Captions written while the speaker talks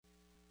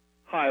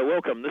Hi,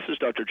 welcome. This is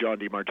Dr. John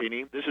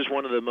DeMartini. This is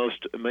one of the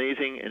most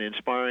amazing and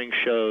inspiring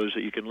shows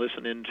that you can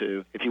listen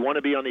into. If you want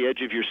to be on the edge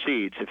of your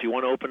seats, if you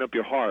want to open up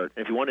your heart,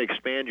 if you want to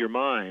expand your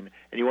mind,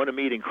 and you want to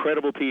meet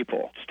incredible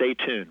people, stay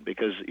tuned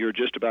because you're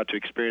just about to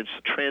experience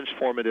a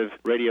transformative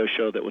radio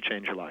show that will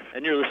change your life.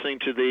 And you're listening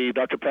to the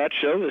Dr. Pat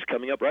Show that's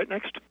coming up right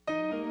next.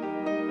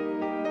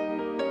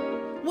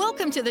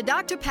 Welcome to the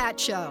Dr. Pat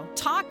Show.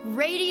 Talk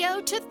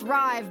radio to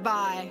thrive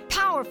by.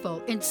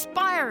 Powerful,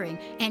 inspiring,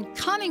 and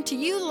coming to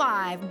you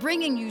live,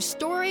 bringing you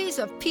stories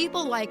of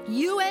people like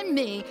you and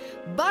me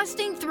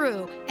busting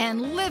through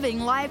and living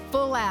life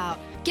full out.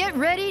 Get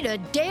ready to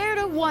dare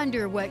to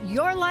wonder what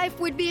your life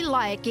would be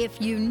like if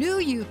you knew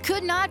you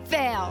could not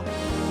fail.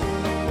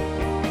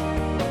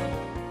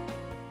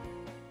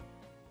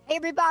 Hey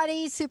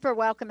everybody, super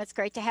welcome. It's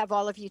great to have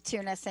all of you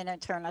tune us in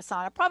and turn us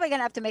on. I'm probably going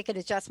to have to make an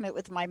adjustment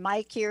with my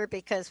mic here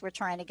because we're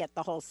trying to get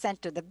the whole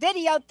center, the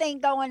video thing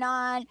going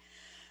on.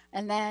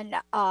 And then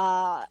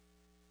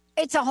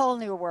it's a whole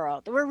new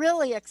world. We're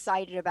really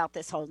excited about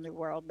this whole new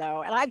world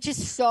though. And I'm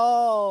just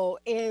out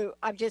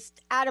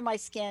of my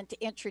skin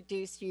to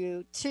introduce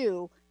you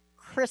to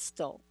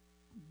Crystal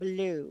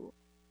Blue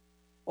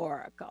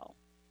Oracle.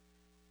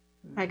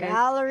 Hi, guys.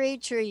 Valerie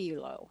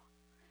Trujillo.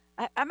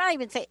 I'm not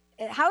even saying,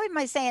 how am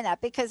I saying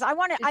that? Because I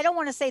don't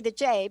want to say the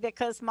J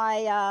because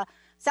my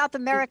South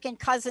American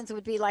cousins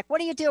would be like, what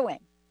are you doing?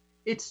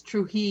 It's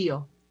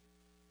Trujillo.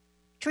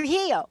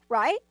 Trujillo,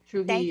 right?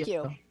 Trujillo. Thank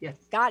you. Yes.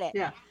 Got it.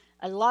 Yeah.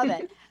 I love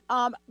it.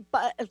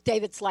 But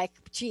David's like,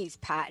 geez,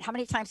 Pat, how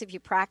many times have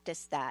you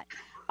practiced that?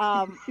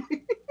 I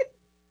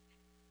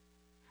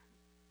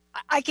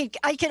could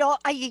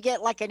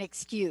get like an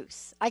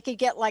excuse. I could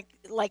get like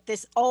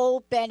this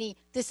old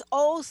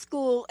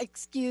school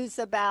excuse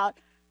about,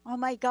 oh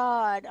my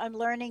God, I'm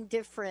learning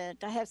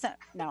different.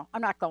 No,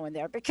 I'm not going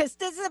there because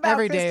this is about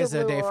every day is a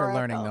Blue day for Oracle.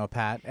 learning, though,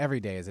 Pat.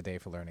 Every day is a day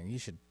for learning.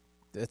 It's okay.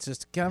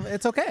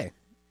 It's okay.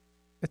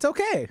 It's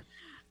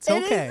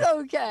okay. It is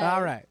okay.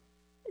 All right.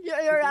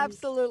 You're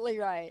absolutely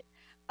right.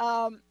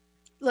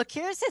 Look,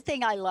 here's the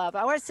thing I love.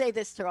 I want to say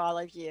this to all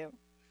of you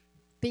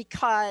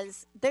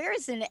because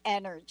there's an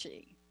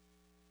energy,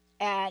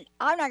 and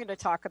I'm not going to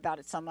talk about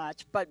it so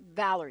much, but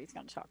Valerie's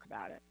going to talk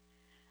about it.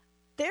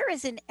 There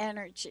is an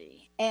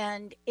energy,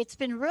 and it's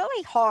been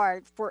really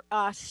hard for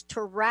us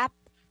to wrap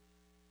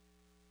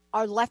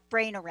our left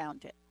brain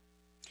around it.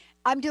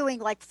 I'm doing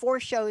like 4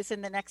 shows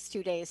in the next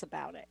 2 days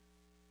about it.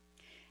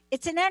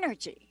 It's an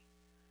energy.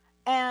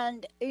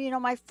 And,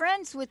 my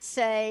friends would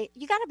say,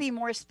 you got to be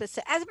more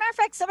specific. As a matter of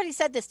fact, somebody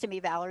said this to me,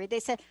 Valerie. They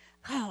said,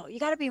 oh, you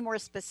got to be more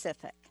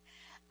specific.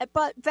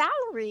 But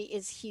Valerie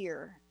is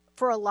here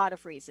for a lot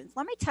of reasons.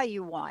 Let me tell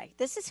you why.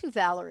 This is who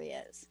Valerie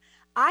is.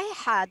 I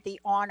had the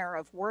honor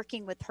of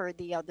working with her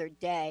the other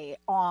day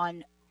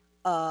on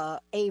a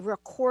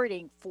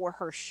recording for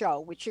her show,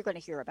 which you're going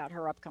to hear about,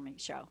 her upcoming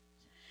show.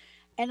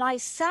 And I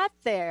sat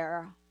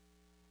there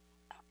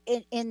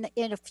in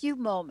a few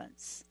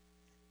moments,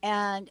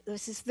 and there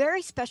was this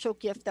very special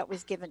gift that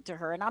was given to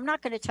her. And I'm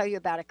not going to tell you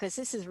about it because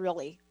this is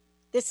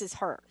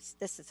hers.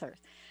 This is hers.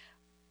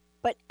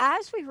 But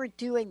as we were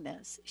doing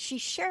this, she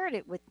shared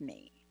it with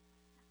me,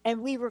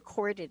 and we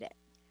recorded it.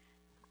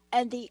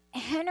 And the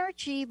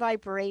energy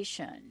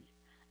vibration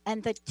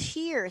and the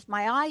tears,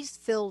 my eyes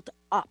filled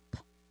up.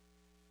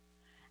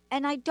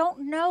 And I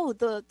don't know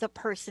the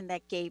person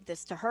that gave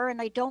this to her,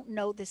 and I don't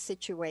know the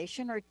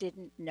situation or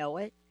didn't know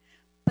it,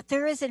 but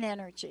there is an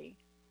energy.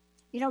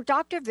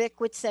 Dr. Vic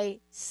would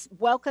say,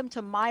 welcome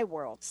to my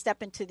world,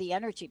 step into the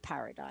energy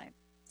paradigm.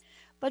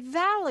 But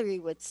Valerie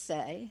would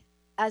say,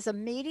 as a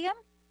medium,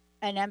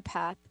 an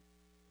empath,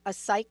 a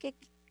psychic,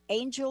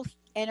 angel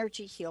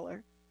energy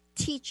healer,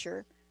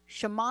 teacher,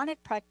 shamanic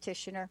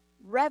practitioner,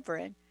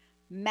 reverend,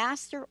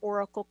 master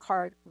oracle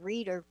card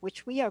reader,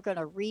 which we are going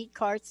to read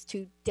cards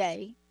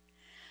today,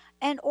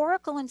 and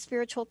oracle and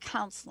spiritual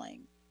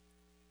counseling.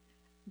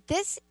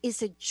 This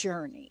is a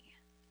journey.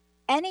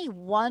 Any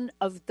one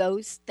of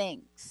those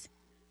things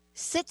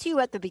sits you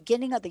at the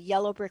beginning of the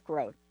yellow brick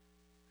road.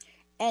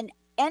 And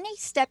any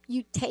step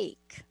you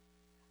take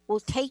will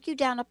take you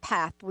down a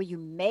path where you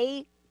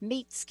may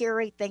meet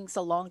scary things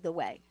along the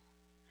way.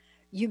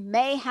 You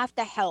may have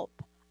to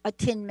help a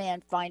tin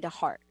man find a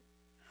heart.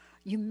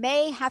 You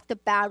may have to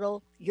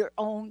battle your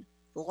own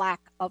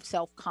lack of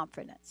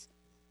self-confidence.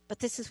 But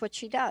this is what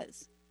she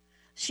does.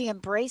 She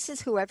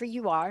embraces whoever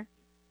you are,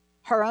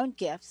 her own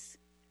gifts,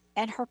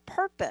 and her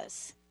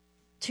purpose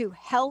to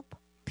help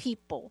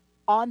people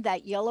on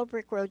that yellow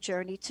brick road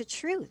journey to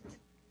truth.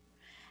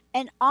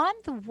 And on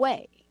the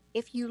way,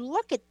 if you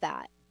look at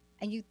that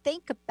and you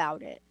think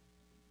about it,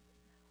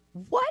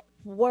 what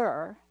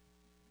were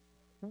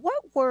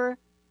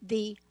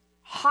the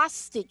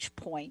hostage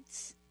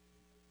points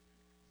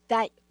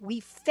that we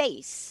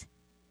face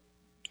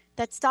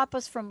that stop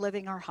us from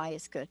living our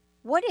highest good?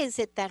 What is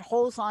it that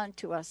holds on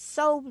to us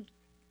so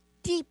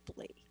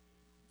deeply,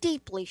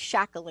 deeply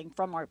shackling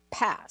from our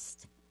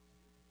past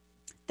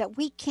that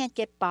we can't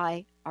get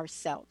by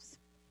ourselves?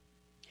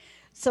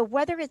 So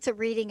whether it's a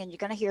reading, and you're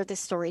going to hear this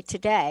story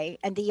today,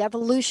 and the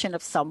evolution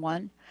of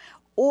someone,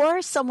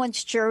 or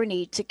someone's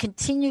journey to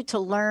continue to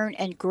learn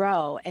and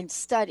grow and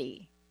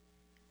study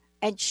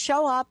and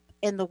show up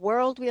in the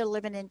world we are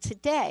living in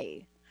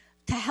today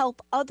to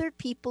help other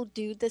people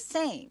do the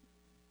same.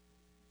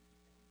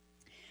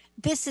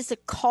 This is a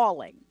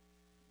calling.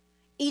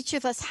 Each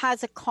of us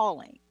has a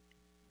calling.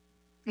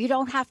 You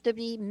don't have to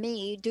be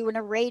me doing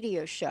a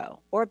radio show,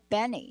 or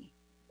Benny,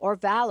 or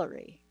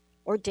Valerie,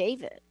 or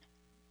David.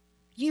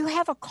 You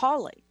have a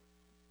calling.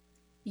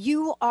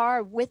 You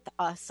are with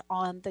us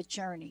on the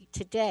journey.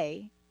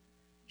 Today,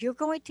 you're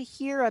going to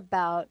hear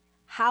about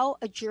how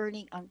a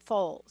journey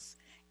unfolds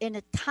in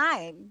a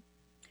time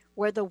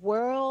where the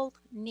world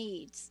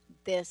needs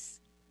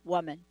this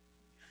woman.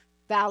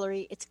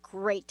 Valerie, it's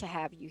great to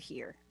have you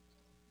here.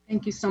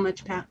 Thank you so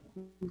much, Pat.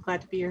 I'm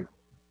glad to be here.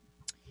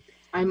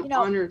 I'm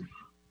honored.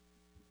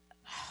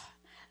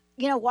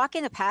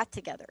 Walking the path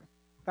together,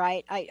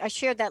 right? I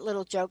shared that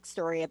little joke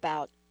story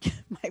about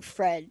my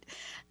friend,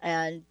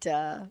 and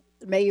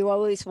may you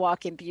always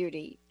walk in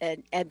beauty.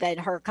 And then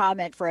her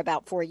comment for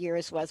about 4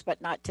 years was,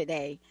 but not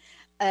today.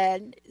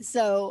 And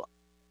so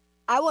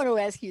I want to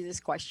ask you this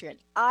question.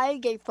 I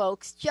gave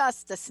folks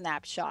just a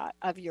snapshot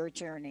of your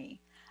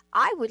journey.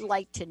 I would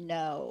like to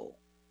know,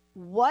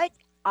 what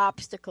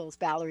obstacles,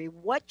 Valerie,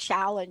 what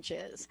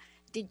challenges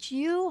did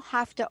you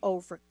have to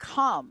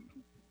overcome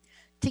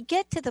to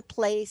get to the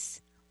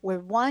place where,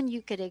 one,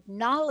 you could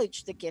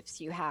acknowledge the gifts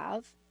you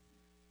have,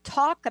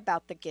 talk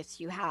about the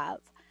gifts you have,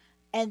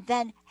 and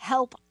then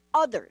help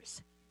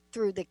others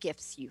through the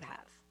gifts you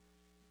have?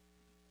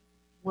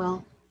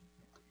 Well,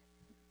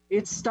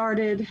 it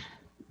started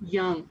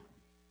young.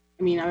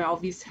 I mean, I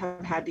always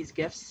have had these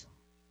gifts,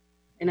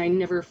 and I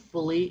never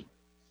fully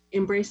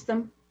embraced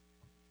them.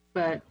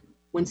 But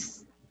when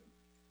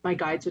my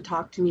guides would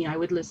talk to me, I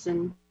would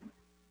listen.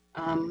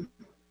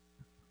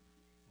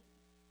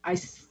 I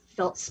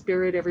felt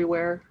spirit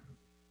everywhere.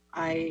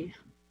 I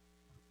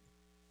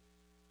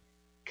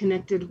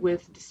connected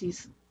with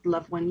deceased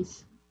loved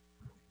ones.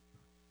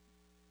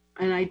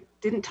 And I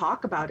didn't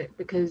talk about it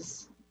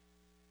because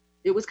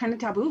it was kind of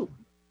taboo.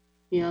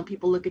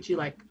 People look at you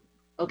like,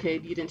 okay,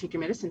 you didn't take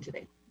your medicine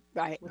today.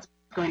 Right. What's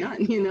going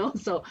on,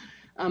 So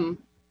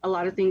a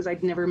lot of things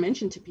I'd never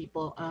mentioned to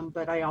people,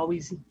 but I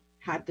always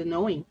had the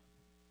knowing.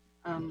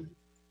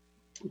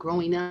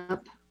 Growing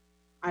up,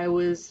 I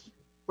was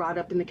brought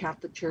up in the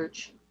Catholic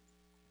Church,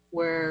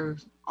 where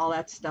all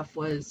that stuff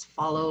was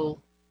follow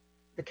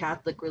the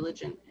Catholic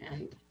religion.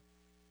 And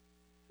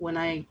when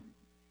I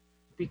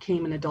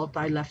became an adult,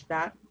 I left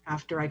that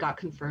after I got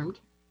confirmed,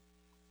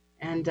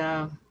 and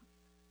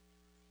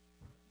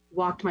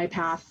walked my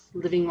path,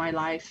 living my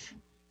life.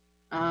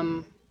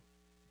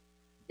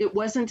 It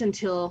wasn't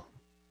until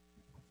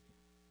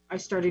I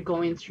started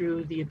going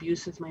through the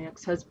abuse with my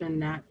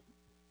ex-husband that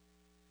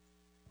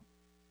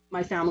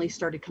my family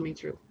started coming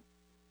through.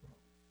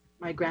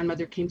 My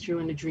grandmother came through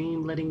in a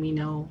dream, letting me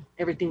know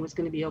everything was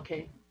going to be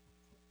okay.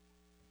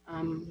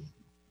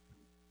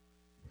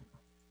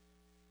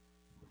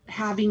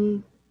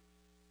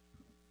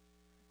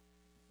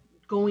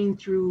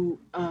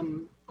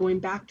 Going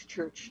back to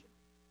church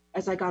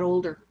as I got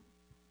older,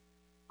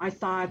 I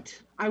thought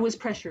I was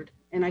pressured,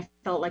 and I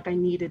felt like I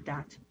needed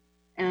that.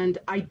 And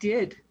I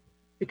did,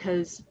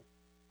 because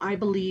I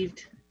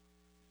believed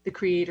the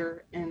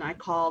Creator, and I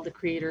call the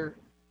Creator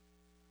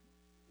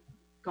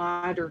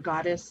God or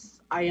Goddess.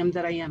 I am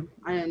that I am.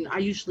 And I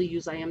usually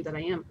use I am that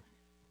I am.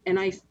 And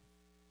I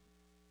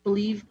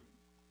believe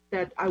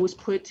that I was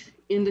put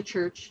in the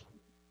church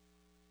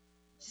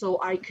so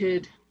I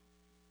could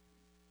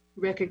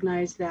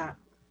recognize that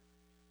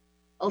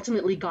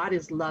ultimately God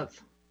is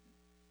love.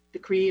 The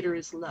Creator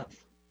is love.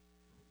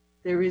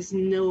 There is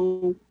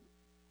no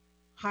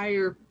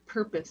higher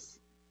purpose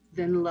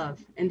than love,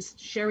 and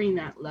sharing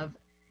that love,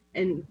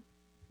 and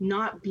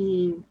not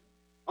being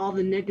all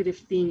the negative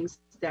things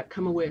that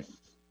come with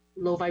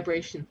low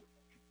vibration.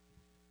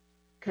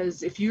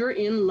 Because if you're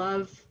in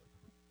love,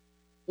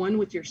 one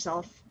with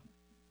yourself,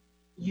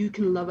 you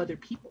can love other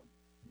people.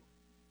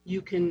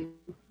 You can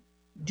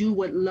do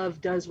what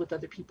love does with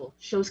other people.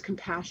 Shows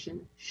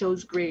compassion,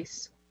 shows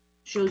grace,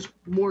 shows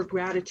more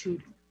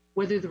gratitude,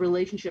 whether the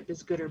relationship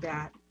is good or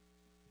bad.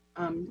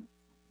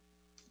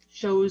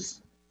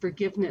 Shows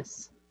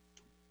forgiveness,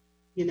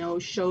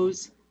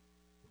 shows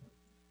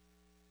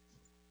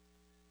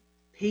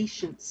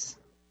patience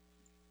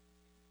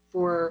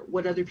for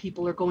what other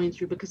people are going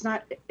through, because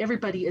not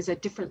everybody is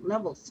at different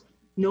levels.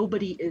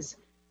 Nobody is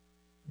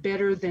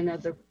better than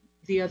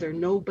the other.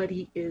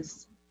 Nobody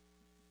is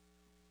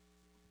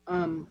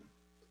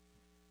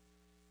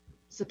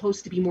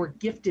supposed to be more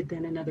gifted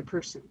than another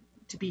person,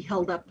 to be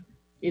held up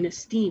in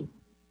esteem.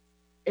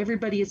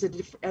 Everybody is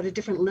at a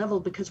different level,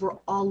 because we're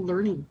all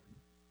learning.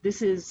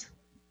 This is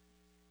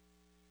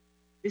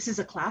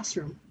a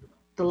classroom,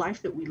 the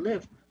life that we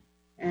live,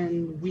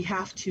 and we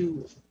have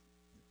to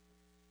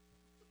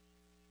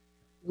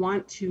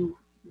want to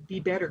be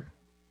better.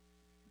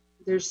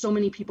 There's so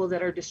many people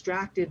that are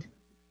distracted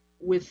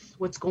with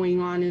what's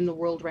going on in the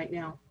world right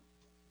now.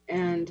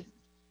 And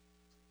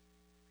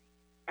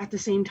at the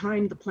same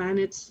time, the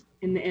planet's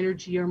and the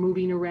energy are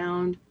moving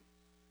around.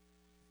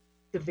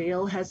 The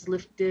veil has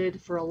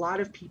lifted for a lot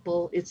of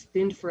people. It's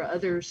thinned for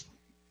others.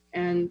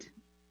 And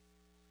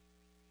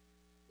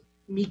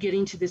me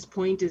getting to this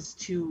point is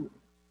to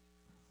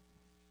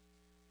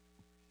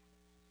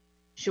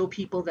show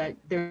people that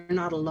they're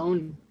not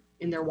alone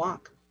in their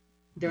walk.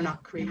 They're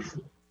not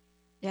crazy.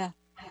 Yeah.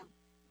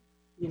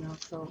 You know,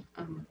 so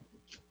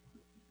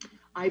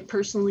I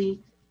personally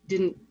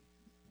didn't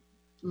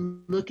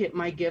look at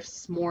my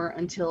gifts more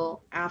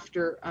until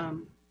after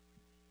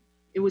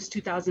it was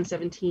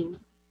 2017.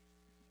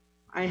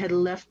 I had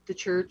left the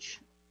church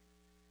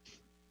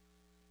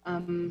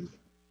and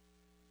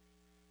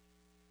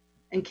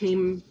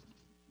came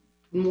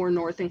more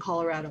north in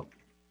Colorado.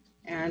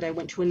 And I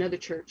went to another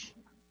church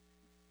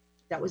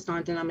that was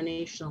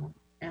non-denominational,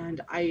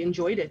 and I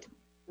enjoyed it.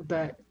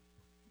 But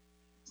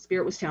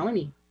Spirit was telling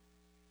me,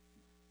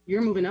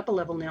 you're moving up a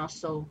level now,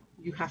 so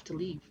you have to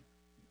leave.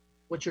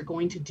 What you're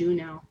going to do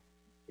now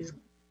is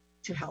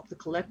to help the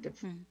collective.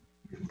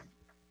 Mm-hmm.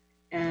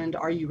 And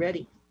are you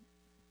ready?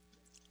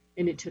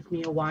 And it took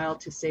me a while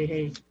to say,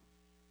 hey,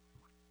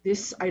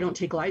 this I don't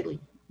take lightly.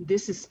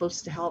 This is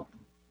supposed to help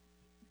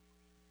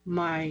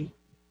my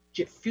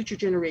future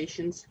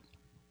generations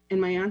and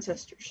my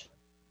ancestors.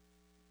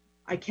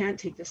 I can't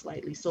take this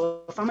lightly.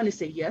 So if I'm going to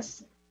say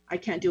yes, I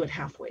can't do it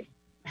halfway.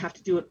 I have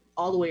to do it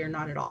all the way or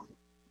not at all.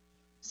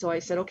 So I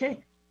said,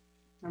 okay,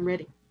 I'm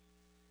ready.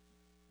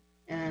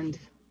 And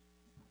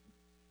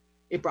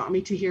it brought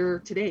me to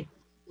here today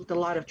with a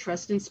lot of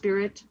trust in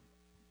Spirit,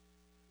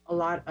 a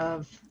lot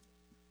of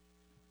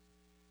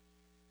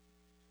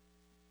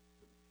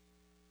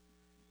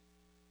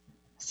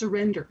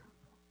surrender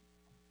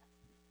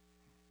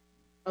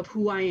of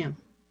who I am.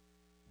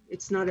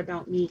 It's not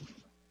about me.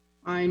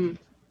 I'm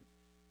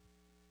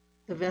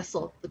the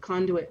vessel, the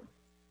conduit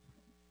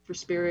for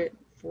Spirit,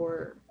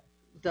 for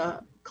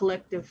the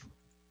collective,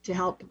 to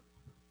help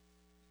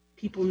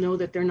people know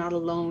that they're not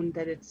alone,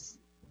 that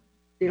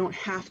they don't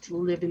have to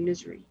live in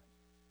misery.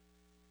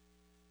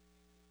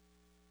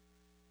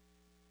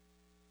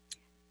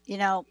 You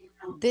know,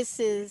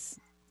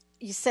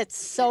 you said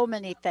so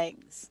many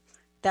things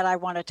that I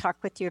want to talk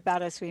with you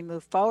about as we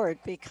move forward,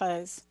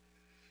 because,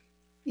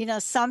 you know,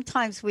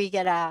 sometimes we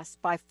get asked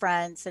by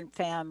friends and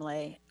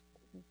family,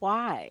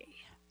 why?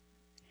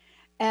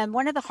 And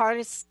one of the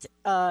hardest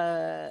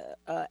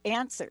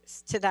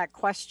answers to that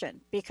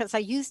question, because I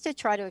used to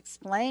try to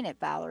explain it,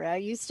 Valerie, I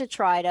used to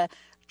try to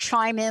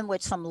chime in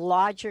with some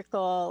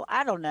logical,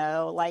 I don't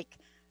know, like,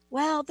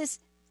 well,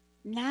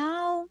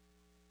 now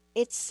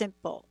it's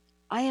simple.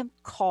 I am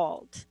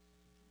called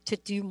to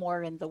do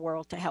more in the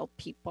world to help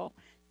people.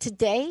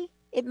 Today,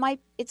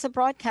 it's a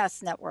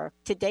broadcast network.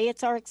 Today,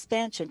 it's our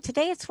expansion.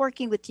 Today, it's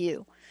working with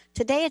you.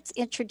 Today, it's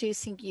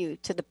introducing you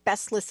to the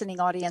best listening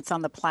audience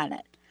on the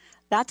planet.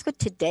 That's what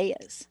today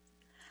is.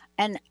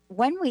 And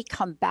when we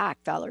come back,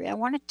 Valerie, I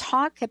want to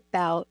talk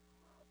about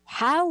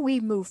how we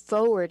move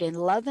forward in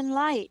love and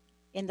light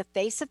in the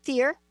face of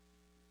fear,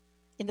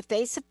 in the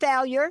face of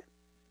failure,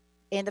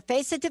 in the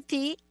face of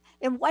defeat,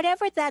 and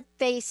whatever that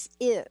face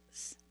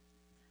is.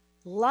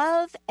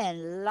 Love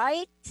and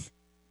light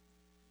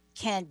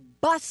can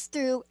bust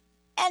through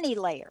any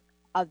layer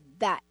of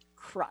that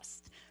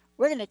crust.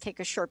 We're going to take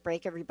a short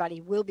break,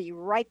 everybody. We'll be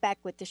right back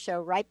with the show,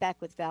 right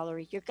back with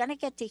Valerie. You're going to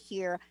get to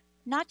hear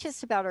not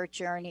just about our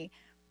journey,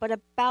 but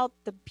about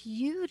the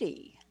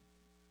beauty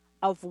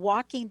of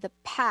walking the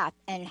path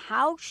and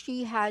how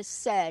she has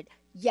said,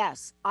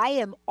 yes, I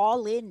am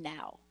all in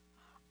now.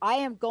 I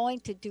am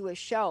going to do a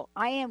show.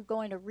 I am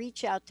going to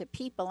reach out to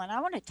people. And I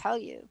want to tell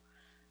you,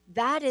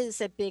 that is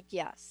a big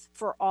yes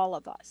for all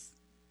of us.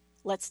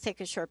 Let's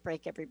take a short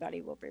break,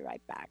 everybody. We'll be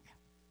right back.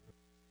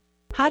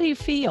 How do you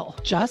feel?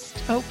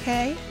 Just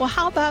okay? Well,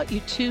 how about you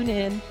tune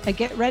in and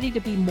get ready to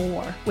be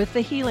more with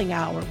the Healing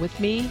Hour with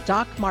me,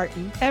 Doc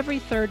Martin, every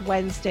third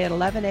Wednesday at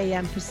 11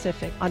 a.m.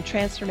 Pacific on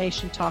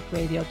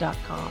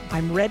TransformationTalkRadio.com.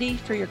 I'm ready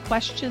for your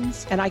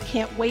questions, and I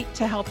can't wait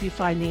to help you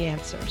find the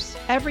answers.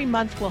 Every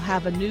month, we'll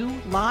have a new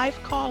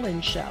live call-in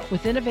show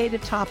with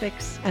innovative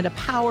topics and a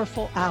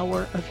powerful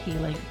hour of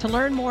healing. To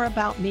learn more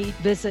about me,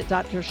 visit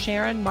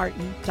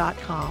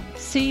DrSharonMartin.com.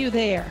 See you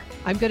there.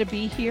 I'm going to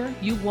be here.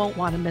 You won't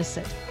want to miss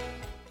it.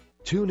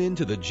 Tune in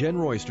to The Jen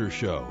Royster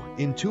Show,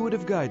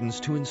 intuitive guidance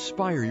to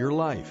inspire your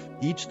life,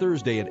 each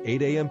Thursday at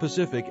 8 a.m.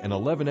 Pacific and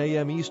 11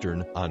 a.m.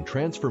 Eastern on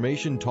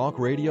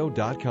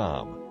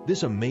TransformationTalkRadio.com.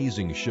 This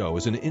amazing show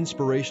is an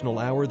inspirational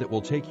hour that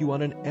will take you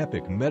on an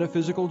epic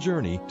metaphysical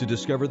journey to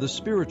discover the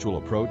spiritual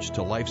approach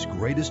to life's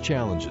greatest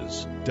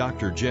challenges.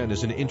 Dr. Jen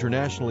is an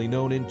internationally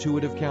known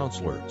intuitive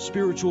counselor,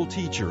 spiritual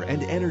teacher,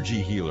 and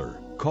energy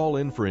healer. Call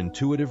in for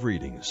intuitive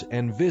readings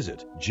and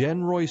visit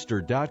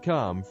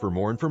JenRoyster.com for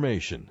more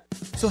information.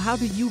 So how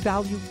do you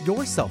value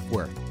your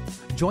self-worth?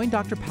 Join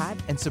Dr. Pat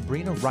and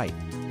Sabrina Wright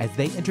as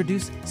they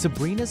introduce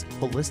Sabrina's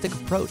holistic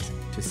approach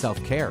to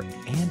self-care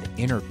and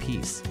inner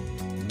peace.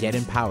 Get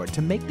empowered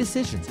to make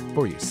decisions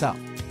for yourself.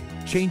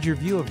 Change your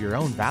view of your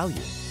own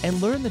value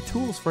and learn the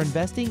tools for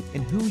investing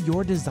in who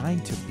you're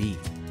designed to be.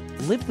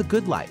 Live the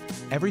Good Life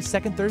every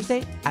second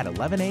Thursday at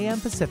 11 a.m.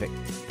 Pacific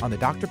on The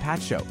Dr.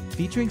 Pat Show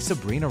featuring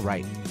Sabrina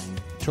Wright.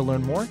 To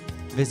learn more,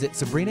 visit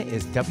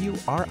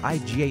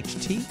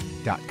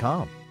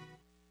SabrinaIsWright.com.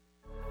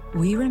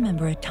 We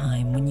remember a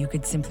time when you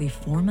could simply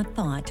form a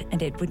thought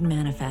and it would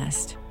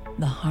manifest.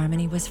 The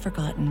harmony was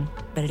forgotten,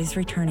 but it is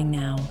returning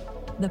now.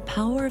 The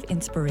Power of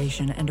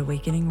Inspiration and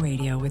Awakening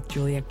Radio with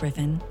Julia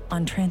Griffin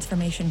on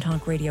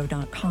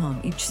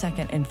TransformationTalkRadio.com each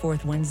second and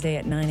fourth Wednesday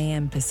at 9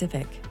 a.m.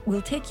 Pacific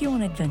will take you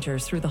on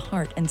adventures through the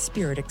heart and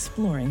spirit,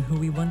 exploring who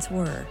we once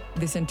were.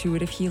 This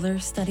intuitive healer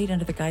studied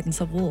under the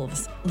guidance of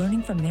wolves,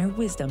 learning from their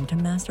wisdom to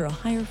master a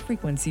higher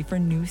frequency for a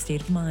new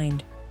state of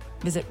mind.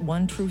 Visit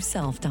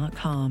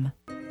OneTrueSelf.com.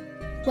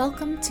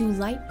 Welcome to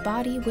Light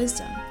Body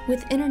Wisdom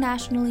with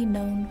internationally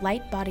known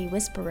light body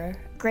whisperer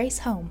Grace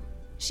Home.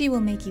 She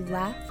will make you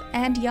laugh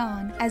and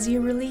yawn as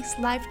you release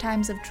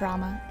lifetimes of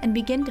trauma and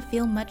begin to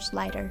feel much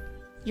lighter.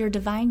 Your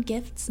divine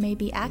gifts may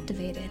be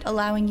activated,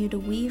 allowing you to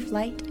weave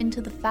light into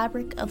the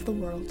fabric of the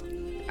world.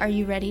 Are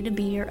you ready to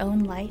be your own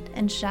light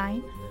and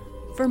shine?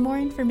 For more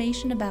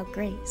information about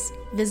Grace,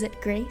 visit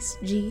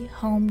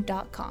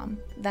GraceGHome.com.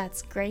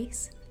 That's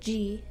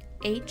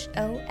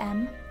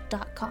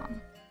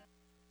GraceGHOM.com.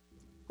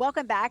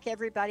 Welcome back,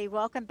 everybody.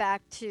 Welcome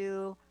back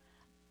to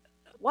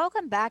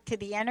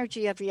the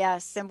energy of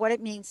yes and what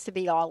it means to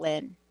be all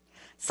in.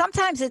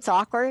 Sometimes it's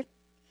awkward.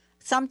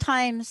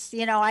 Sometimes,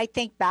 I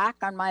think back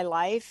on my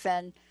life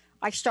and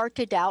I start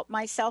to doubt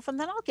myself, and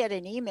then I'll get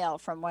an email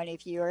from one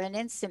of you or an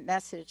instant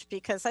message,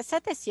 because I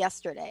said this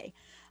yesterday.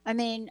 I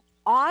mean,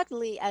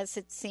 oddly as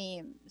it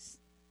seems,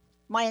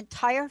 my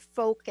entire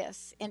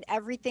focus in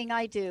everything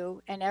I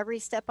do and every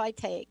step I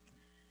take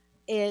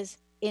is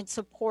in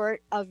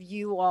support of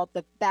you all,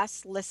 the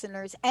best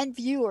listeners and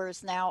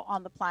viewers now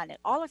on the planet,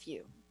 all of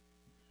you.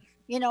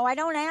 I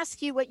don't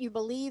ask you what you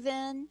believe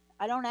in.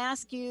 I don't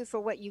ask you for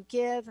what you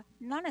give,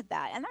 none of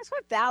that. And that's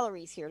what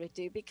Valerie's here to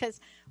do, because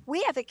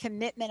we have a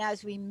commitment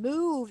as we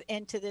move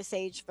into this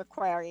age of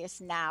Aquarius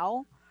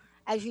now,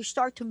 as you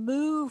start to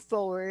move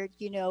forward,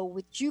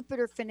 with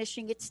Jupiter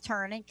finishing its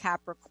turn in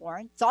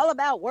Capricorn. It's all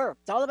about work.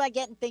 It's all about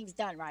getting things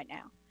done right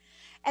now.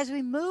 As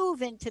we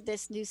move into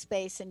this new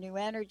space and new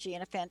energy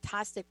and a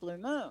fantastic blue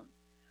moon,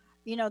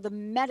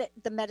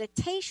 the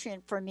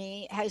meditation for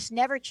me has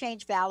never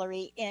changed,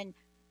 Valerie, in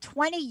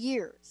 20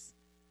 years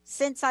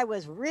since I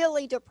was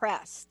really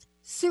depressed,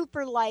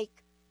 super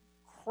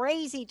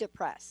crazy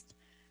depressed.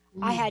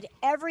 I had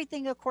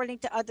everything according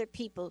to other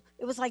people.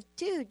 It was like,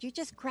 dude, you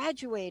just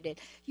graduated.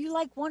 You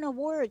won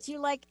awards.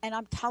 And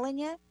I'm telling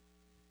you,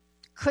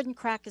 couldn't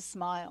crack a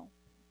smile.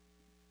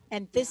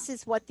 And this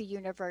is what the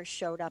universe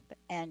showed up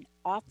and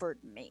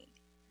offered me.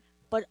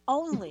 But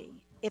only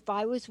if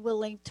I was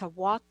willing to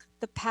walk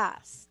the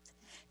path,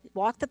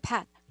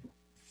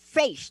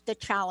 face the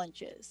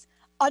challenges,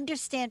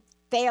 understand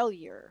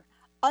failure,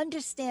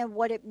 understand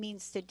what it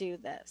means to do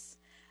this.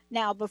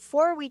 Now,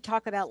 before we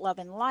talk about love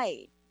and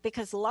light,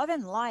 because love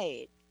and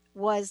light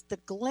was the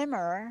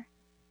glimmer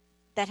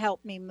that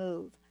helped me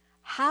move.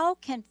 How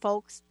can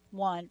folks,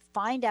 one,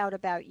 find out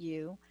about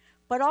you,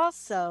 but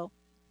also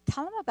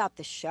tell them about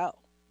the show?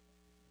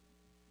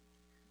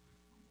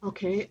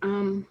 Okay.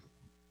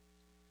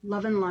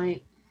 Love and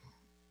light.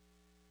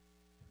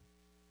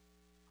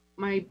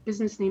 My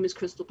business name is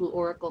Crystal Blue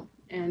Oracle,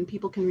 and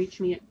people can reach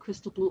me at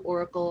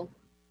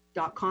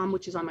crystalblueoracle.com,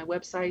 which is on my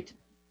website.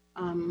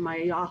 My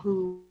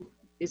Yahoo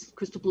is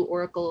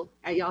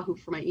crystalblueoracle@yahoo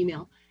for my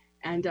email.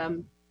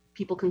 And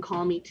people can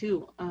call me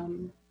too,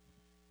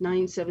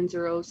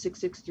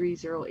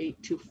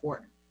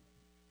 970-663-0824.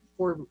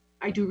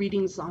 I do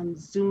readings on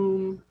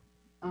Zoom,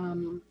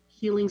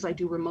 healings I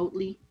do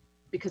remotely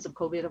because of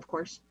COVID, of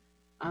course.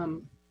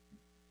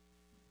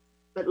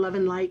 But Love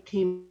and Light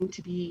came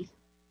to be,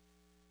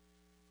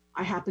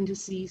 I happened to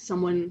see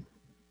someone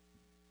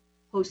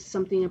post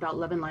something about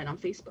Love and Light on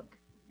Facebook.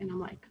 And I'm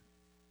like,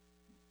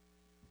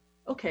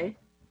 okay.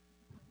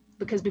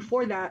 Because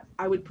before that,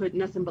 I would put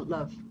nothing but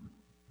love.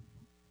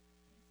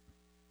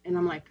 And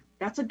I'm like,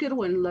 that's a good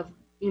one, love,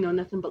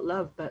 nothing but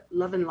love, but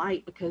love and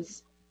light,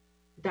 because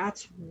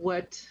that's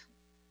what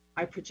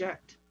I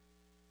project.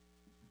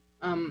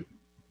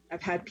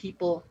 I've had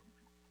people,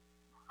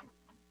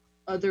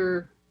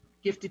 other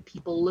gifted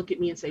people look at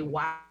me and say,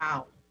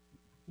 wow,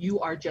 you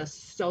are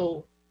just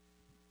so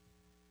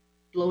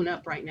blown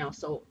up right now,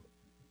 so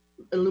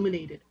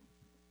illuminated.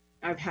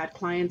 I've had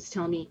clients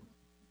tell me,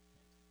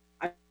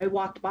 I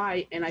walked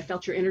by and I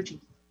felt your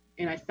energy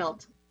and I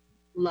felt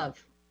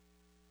love.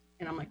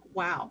 And I'm like,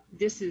 wow,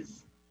 this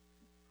is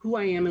who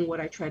I am and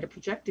what I try to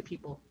project to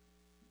people.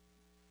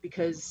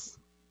 Because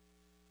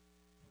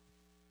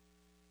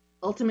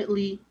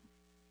ultimately,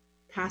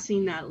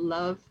 passing that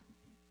love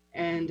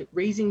and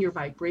raising your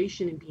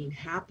vibration and being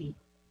happy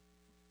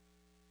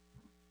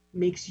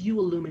makes you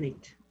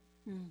illuminate.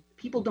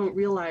 People don't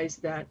realize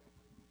that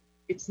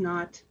it's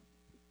not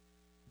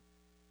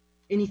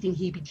anything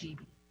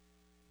heebie-jeebie.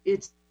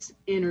 It's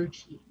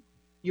energy,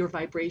 your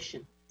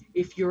vibration.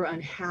 If you're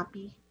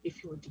unhappy,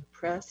 if you're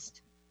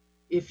depressed,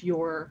 if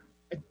you're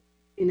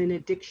in an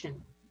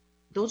addiction,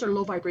 those are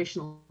low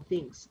vibrational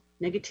things.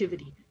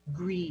 Negativity,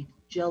 greed,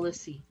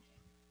 jealousy,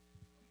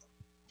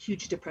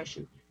 huge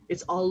depression.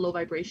 It's all low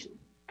vibration.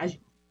 As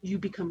you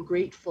become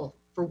grateful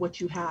for what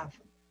you have,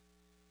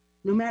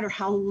 no matter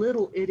how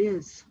little it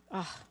is,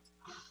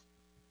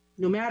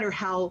 no matter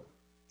how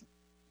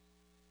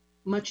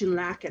much in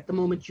lack at the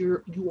moment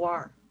you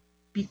are,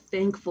 be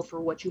thankful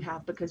for what you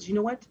have, because you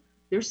know what?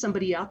 There's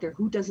somebody out there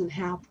who doesn't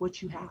have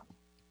what you have.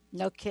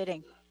 No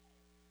kidding.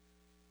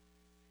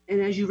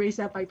 And as you raise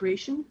that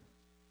vibration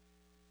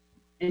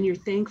and you're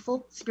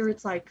thankful,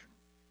 Spirit's like,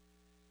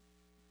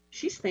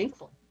 she's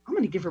thankful. I'm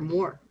going to give her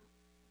more,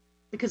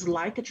 because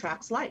like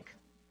attracts like.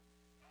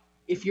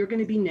 If you're going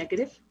to be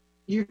negative,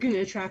 you're going to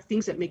attract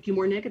things that make you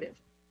more negative.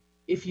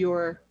 If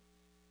you're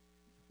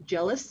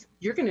jealous,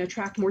 you're going to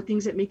attract more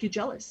things that make you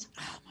jealous.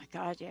 Oh my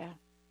God, yeah.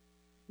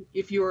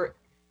 If you're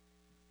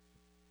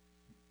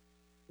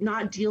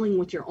not dealing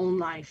with your own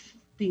life,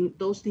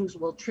 those things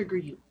will trigger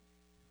you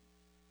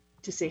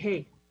to say,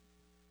 hey,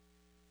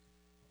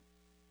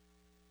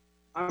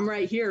 I'm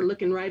right here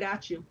looking right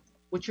at you.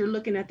 What you're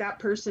looking at that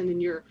person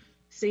and you're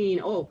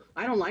saying, oh,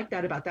 I don't like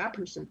that about that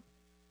person.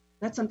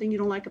 That's something you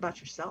don't like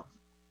about yourself.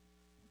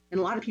 And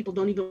a lot of people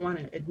don't even want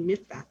to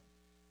admit that.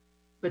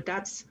 But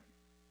that's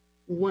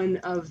one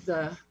of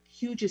the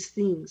hugest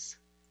things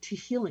to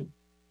healing,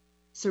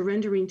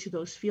 surrendering to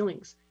those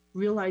feelings,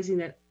 realizing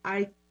that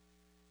I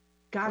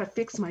got to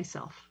fix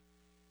myself.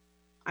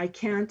 I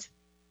can't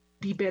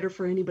be better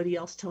for anybody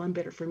else till I'm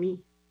better for me.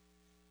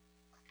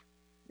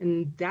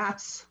 And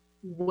that's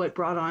what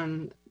brought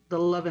on the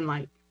love and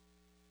light.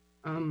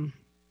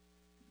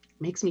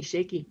 Makes me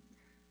shaky.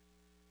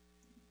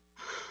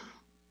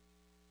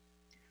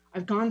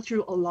 I've gone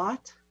through a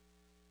lot.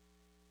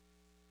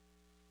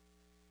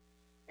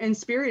 And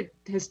Spirit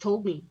has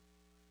told me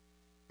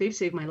they've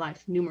saved my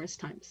life numerous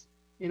times.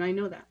 And I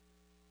know that.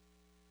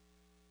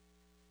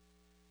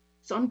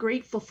 So I'm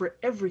grateful for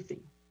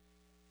everything.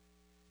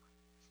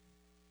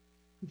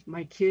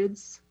 My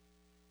kids,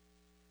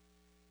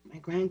 my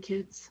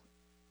grandkids,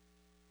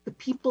 the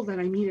people that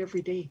I meet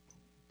every day,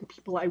 the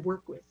people I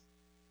work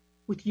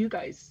with you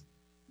guys,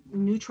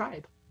 New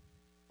Tribe,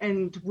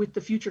 and with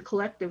the Future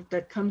Collective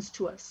that comes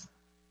to us,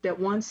 that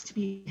wants to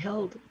be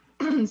held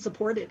and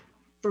supported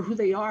for who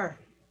they are.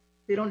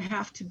 They don't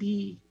have to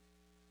be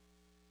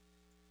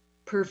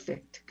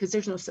perfect, because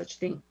there's no such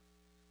thing.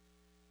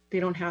 They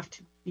don't have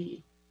to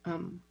be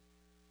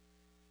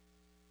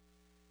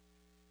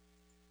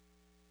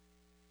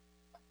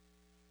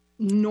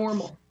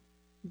normal.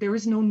 There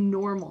is no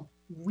normal.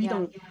 We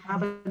don't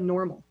have a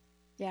normal.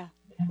 Yeah.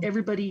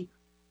 Everybody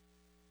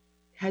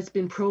has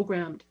been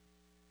programmed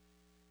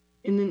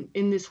in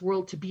this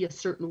world to be a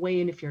certain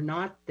way, and if you're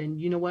not, then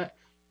you know what?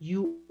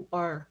 You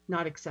are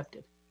not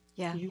accepted.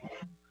 Yeah.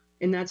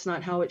 And that's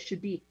not how it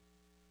should be.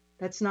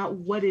 That's not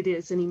what it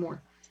is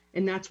anymore.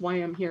 And that's why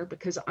I'm here,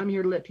 because I'm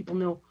here to let people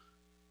know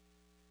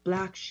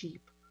black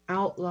sheep,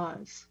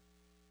 outlaws,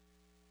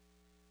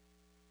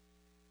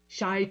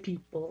 shy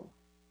people,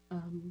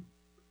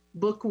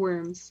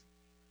 bookworms,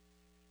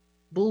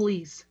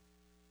 bullies,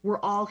 we're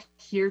all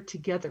here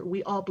together.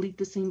 We all bleed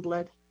the same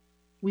blood.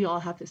 We all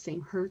have the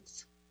same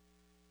hurts,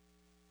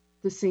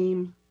 the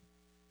same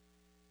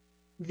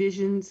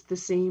visions, the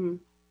same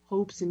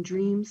hopes and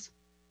dreams.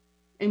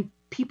 And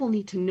people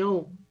need to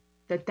know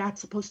that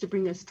that's supposed to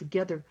bring us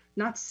together,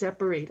 not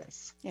separate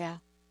us. Yeah.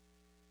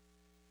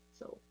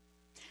 So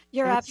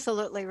you're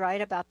absolutely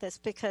right about this,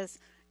 because,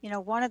 you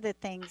know, one of the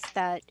things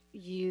that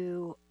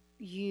you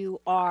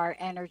are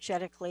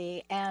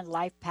energetically and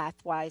life path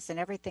wise and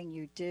everything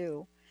you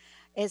do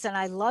is, and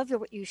I love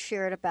what you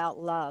shared about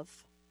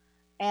love.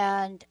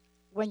 And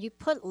when you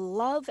put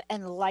love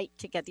and light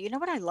together, you know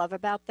what I love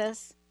about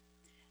this?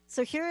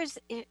 So here's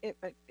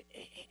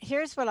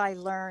what I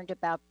learned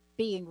about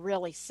being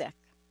really sick,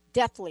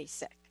 deathly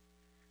sick.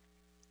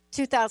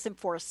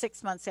 2004,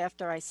 6 months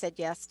after I said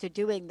yes to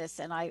doing this,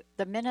 and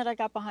the minute I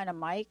got behind a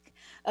mic,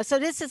 so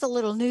this is a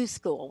little new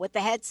school with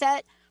the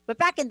headset. But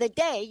back in the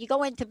day, you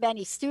go into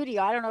Benny's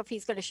studio. I don't know if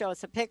he's going to show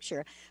us a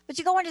picture, but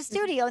you go into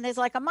studio and there's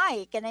like a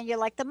mic, and then you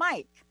like the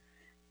mic.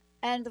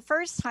 And the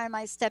first time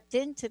I stepped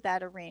into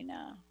that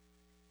arena,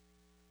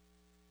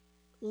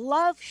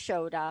 love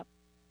showed up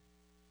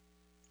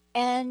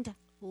and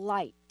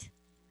light.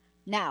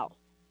 Now,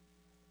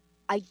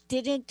 I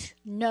didn't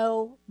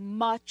know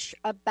much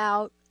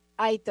about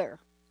either.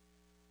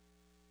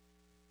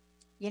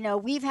 You know,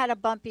 we've had a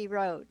bumpy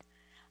road.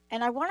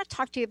 And I want to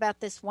talk to you about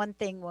this one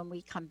thing when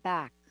we come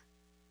back.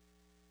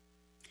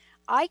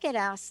 I get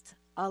asked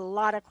a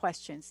lot of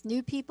questions.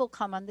 New people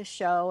come on the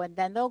show, and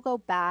then they'll go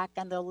back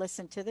and they'll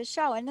listen to the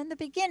show. And in the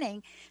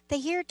beginning, they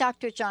hear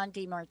Dr. John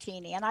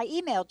Demartini. And I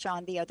emailed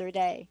John the other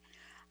day.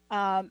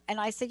 And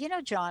I said, you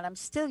know, John, I'm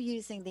still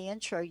using the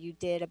intro you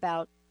did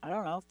about, I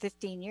don't know,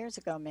 15 years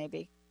ago,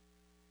 maybe.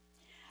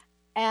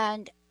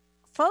 And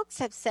folks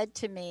have said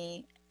to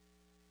me,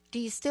 do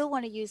you still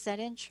want to use that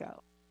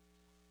intro?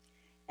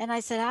 And I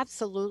said,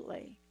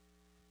 absolutely.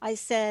 I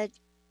said,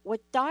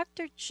 what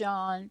Dr.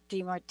 John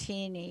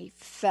Demartini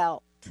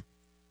felt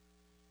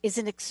is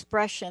an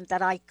expression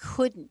that I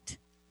couldn't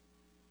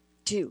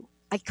do.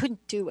 I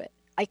couldn't do it.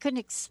 I couldn't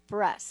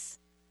express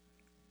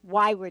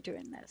why we're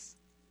doing this.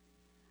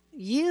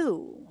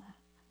 You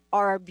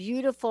are a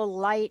beautiful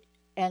light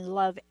and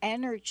love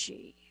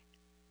energy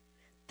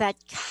that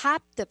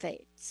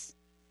captivates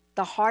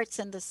the hearts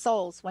and the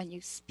souls when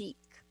you speak.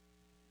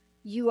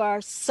 You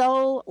are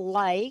so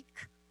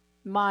like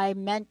my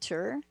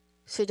mentor,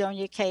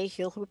 Sidonia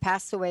Cahill, who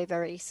passed away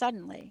very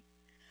suddenly.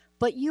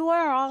 But you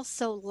are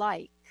also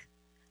like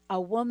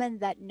a woman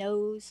that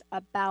knows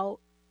about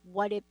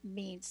what it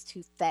means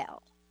to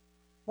fail.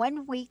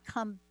 When we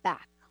come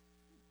back,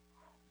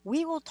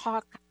 we will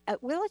talk,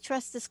 we'll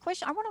address this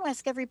question. I want to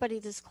ask everybody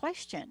this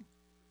question.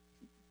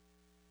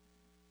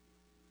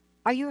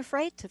 Are you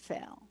afraid to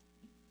fail?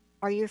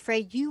 Are you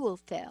afraid you will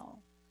fail?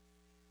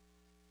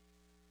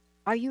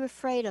 Are you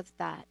afraid of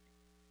that?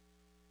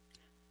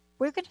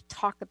 We're going to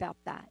talk about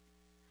that.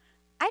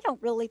 I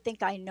don't really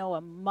think I know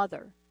a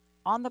mother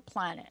on the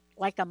planet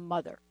like a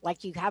mother,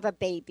 like you have a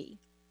baby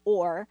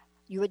or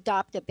you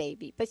adopt a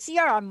baby. But see,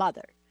 you're a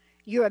mother.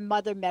 You're a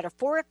mother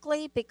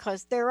metaphorically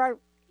because there are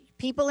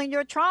people in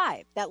your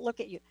tribe that look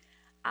at you.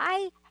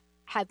 I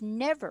have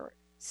never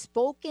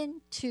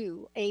spoken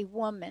to a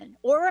woman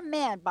or a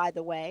man, by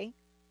the way,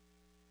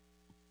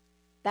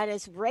 that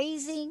is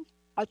raising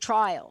a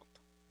child,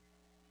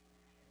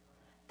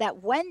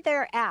 that when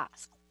they're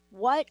asked,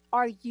 what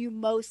are you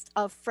most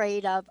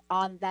afraid of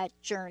on that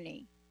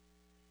journey?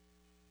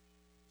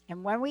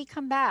 And when we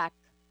come back,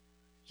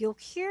 you'll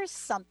hear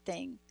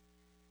something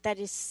that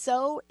is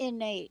so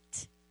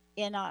innate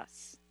in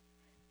us,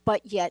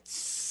 but yet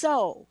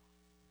so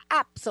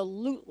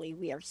absolutely,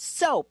 we are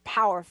so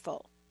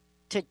powerful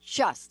to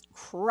just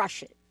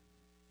crush it.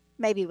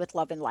 Maybe with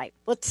love and light.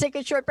 Let's take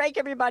a short break,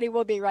 everybody.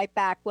 We'll be right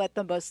back with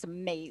the most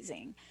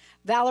amazing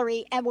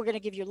Valerie, and we're going to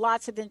give you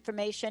lots of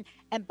information.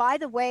 And by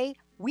the way,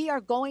 we are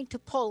going to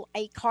pull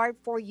a card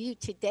for you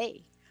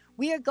today.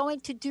 We are going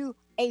to do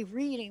a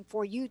reading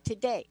for you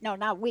today. No,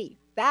 not we.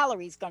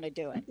 Valerie's going to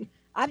do it.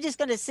 I'm just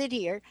going to sit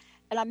here,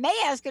 and I may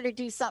ask her to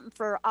do something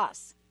for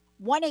us.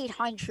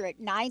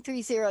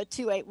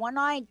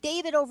 1-800-930-2819.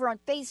 David over on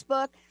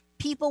Facebook.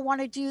 People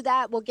want to do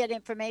that. We'll get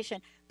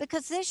information.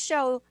 Because this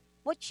show,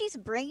 what she's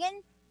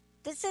bringing,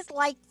 this is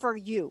like for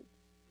you.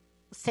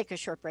 Let's take a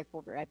short break.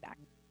 We'll be right back.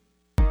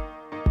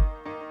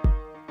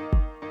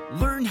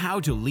 Learn how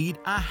to lead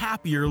a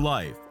happier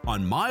life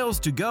on Miles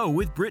to Go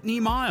with Brittany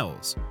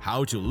Miles.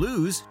 How to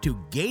lose to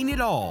gain it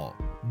all.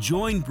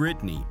 Join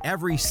Brittany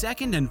every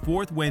second and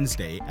fourth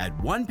Wednesday at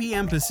 1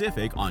 p.m.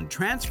 Pacific on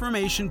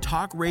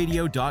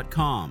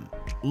TransformationTalkRadio.com.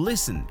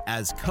 Listen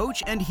as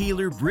coach and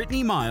healer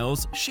Brittany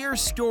Miles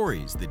shares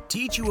stories that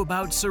teach you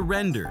about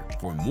surrender.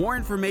 For more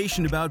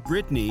information about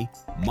Brittany,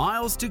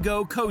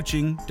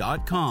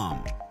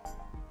 milestogocoaching.com.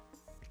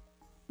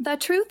 The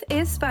Truth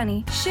is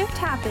Funny. Shift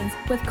Happens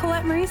with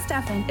Colette Marie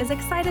Steffen is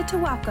excited to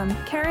welcome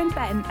Karen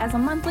Benton as a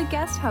monthly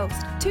guest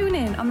host. Tune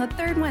in on the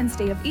third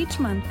Wednesday of each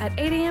month at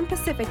 8 a.m.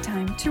 Pacific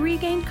Time to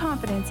regain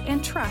confidence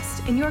and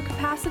trust in your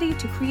capacity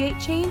to create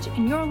change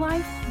in your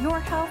life, your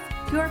health,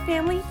 your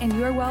family, and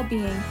your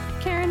well-being.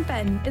 Karen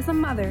Benton is a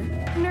mother,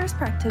 nurse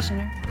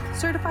practitioner,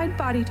 certified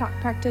body talk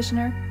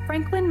practitioner,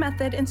 Franklin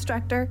Method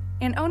instructor,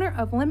 and owner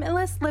of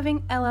Limitless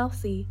Living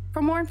LLC.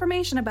 For more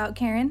information about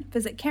Karen,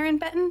 visit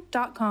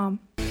KarenBenton.com.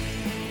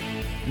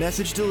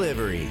 Message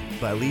Delivery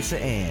by Lisa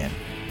Ann.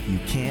 You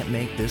can't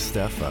make this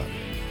stuff up.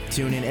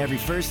 Tune in every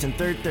first and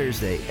third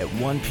Thursday at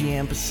 1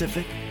 p.m.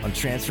 Pacific on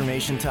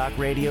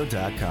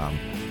TransformationTalkRadio.com.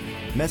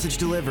 Message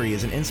Delivery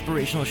is an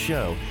inspirational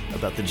show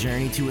about the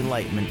journey to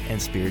enlightenment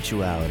and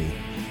spirituality.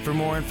 For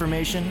more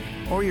information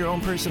or your own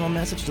personal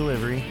message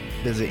delivery,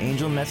 visit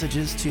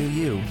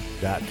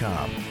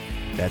angelmessages2u.com.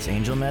 That's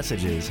Angel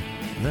Messages,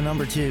 the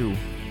number 2,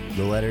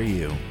 the letter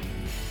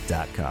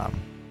U.com.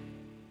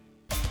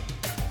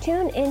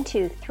 Tune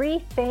into 3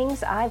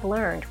 Things I've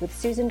Learned with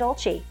Susan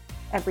Dolce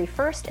every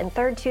first and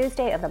third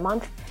Tuesday of the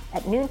month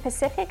at noon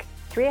Pacific,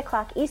 3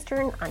 o'clock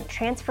Eastern on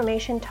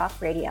Transformation Talk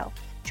Radio.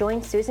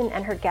 Join Susan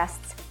and her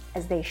guests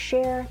as they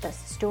share the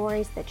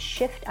stories that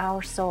shift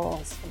our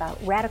souls about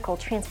radical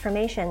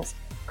transformations,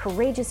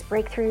 courageous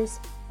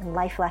breakthroughs, and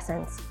life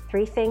lessons.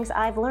 3 Things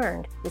I've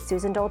Learned with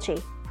Susan Dolce.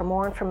 For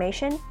more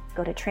information,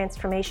 go to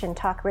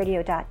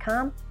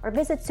TransformationTalkRadio.com or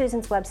visit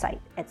Susan's website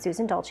at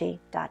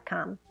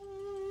SusanDolce.com.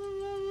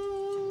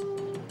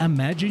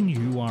 Imagine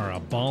you are a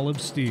ball of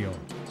steel,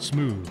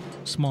 smooth,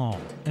 small,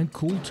 and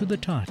cool to the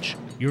touch.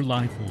 Your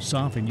life will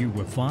soften you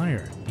with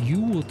fire. You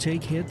will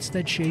take hits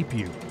that shape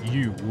you.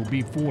 You will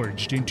be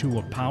forged into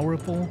a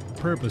powerful,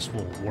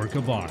 purposeful work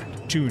of art.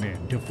 Tune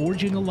in to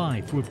Forging a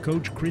Life with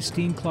Coach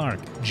Christine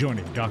Clark,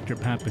 joining Dr.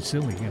 Pat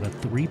Basile in a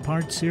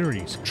 3-part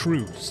series,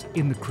 Truths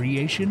in the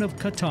Creation of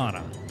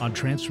Katana, on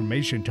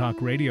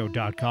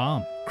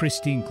TransformationTalkRadio.com.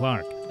 Christine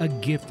Clark, a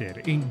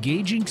gifted,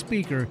 engaging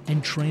speaker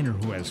and trainer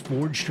who has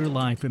forged her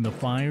life in the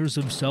fires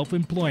of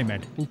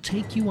self-employment, will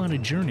take you on a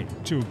journey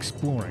to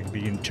exploring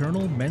the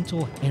internal,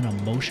 mental, and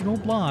emotional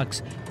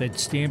blocks that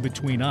stand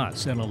between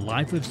us and a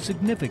life of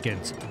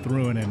significance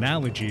through an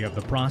analogy of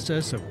the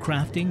process of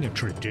crafting a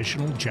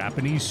traditional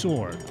Japanese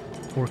sword,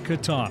 or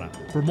katana.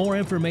 For more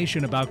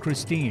information about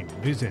Christine,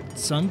 visit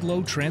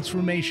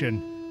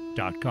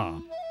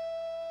sunglowtransformation.com.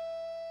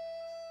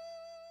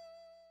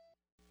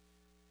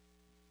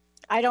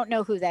 I don't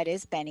know who that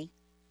is, Benny.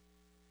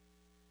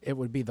 It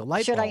would be the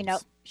light Should bulbs. I know?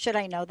 Should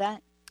I know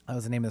that? That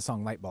was the name of the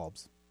song, Light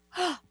Bulbs.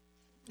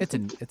 It's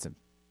a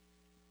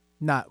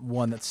not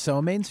one that's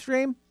so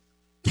mainstream.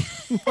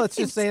 Let's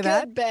just say good,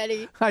 that.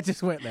 Benny. I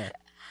just went there.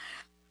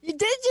 You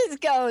did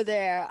just go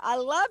there. I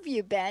love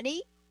you,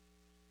 Benny.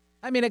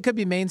 I mean, it could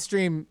be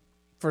mainstream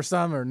for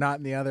some or not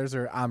in the others,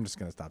 or I'm just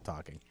going to stop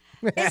talking.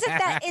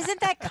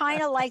 Isn't that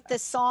kind of like the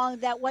song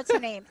that, what's her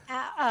name?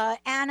 Anna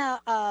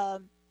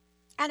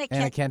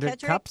Kendrick,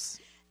 Cups?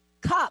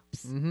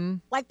 Cups. Mm-hmm.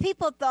 Like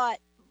people thought,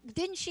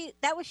 didn't she,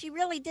 she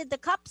really did the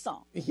Cup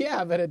song.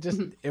 Yeah, but it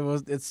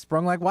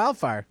sprung like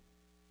wildfire.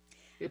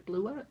 It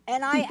blew up.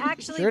 And I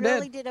actually Sure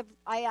really did a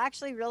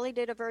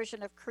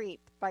version of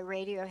Creep by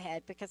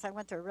Radiohead because I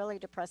went through a really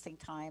depressing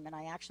time and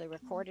I actually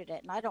recorded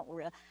it. And I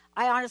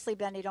honestly,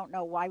 Benny, don't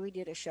know why we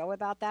did a show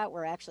about that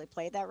where I actually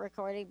played that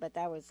recording, but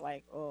that was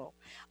like, oh.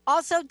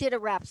 Also did a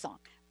rap song.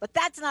 But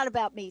that's not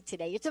about me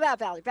today. It's about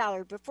Valerie.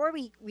 Valerie, before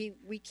we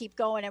keep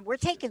going, and we're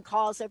taking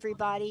calls,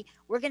 everybody.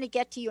 We're going to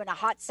get to you in a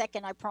hot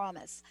second, I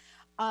promise.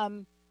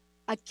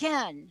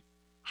 Again,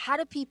 how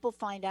do people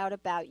find out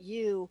about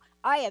you?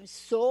 I am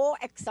so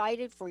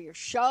excited for your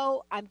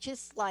show. I'm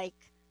just like,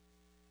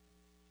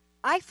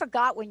 I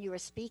forgot when you were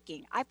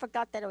speaking. I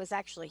forgot that it was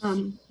actually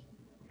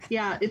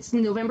Yeah, it's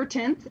November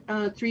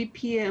 10th, 3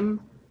 p.m.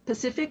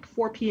 Pacific,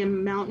 4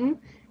 p.m. Mountain.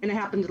 And I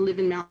happen to live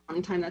in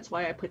Mountain Time. That's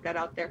why I put that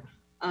out there.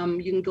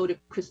 You can go to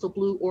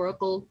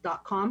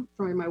crystalblueoracle.com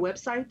for my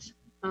website.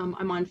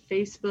 I'm on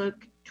Facebook,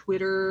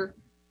 Twitter,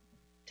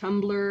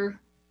 Tumblr,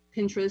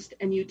 Pinterest,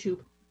 and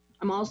YouTube.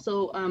 I'm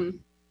also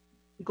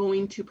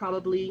going to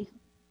probably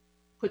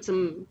put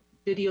some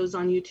videos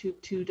on YouTube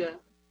too to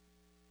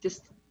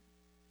just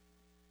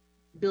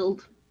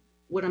build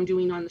what I'm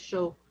doing on the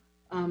show.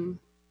 And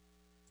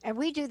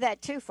we do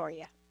that too for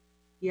you.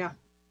 Yeah,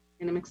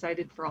 and I'm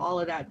excited for all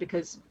of that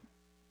because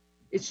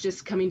it's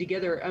just coming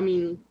together. I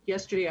mean,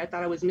 yesterday I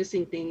thought I was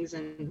missing things,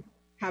 and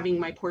having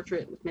my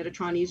portrait with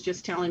Metatron, he's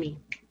just telling me,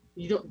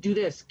 you don't do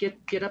this, get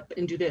up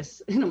and do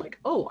this. And I'm like,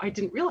 oh, I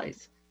didn't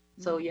realize.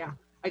 So yeah,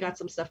 I got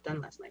some stuff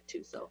done last night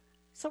too. So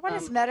what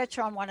does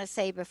Metatron want to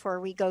say before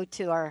we go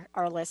to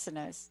our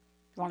listeners?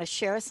 You want to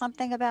share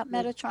something about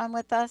Metatron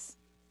with us?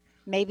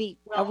 Maybe,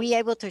 are we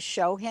able to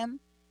show him?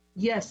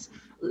 Yes.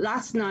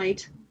 Last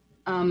night,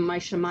 my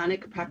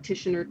shamanic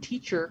practitioner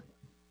teacher,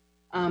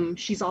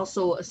 she's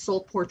also a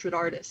soul portrait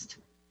artist,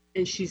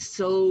 and she's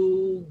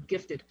so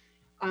gifted.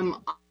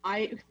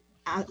 I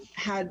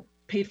had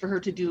paid for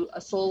her to do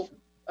a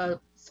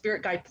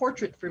spirit guide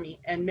portrait for me,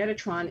 and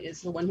Metatron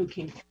is the one who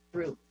came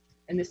through,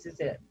 and this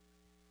is it.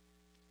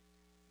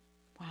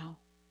 Wow.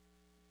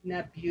 Isn't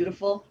that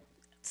beautiful?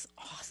 It's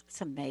awesome. It's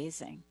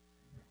amazing.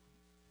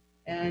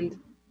 And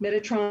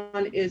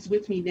Metatron is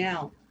with me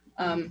now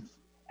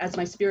as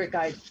my spirit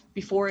guide.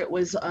 Before it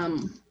was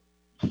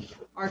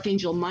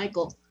Archangel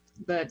Michael,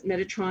 but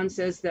Metatron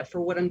says that for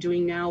what I'm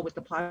doing now with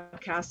the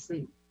podcasts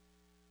and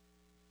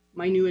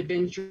my new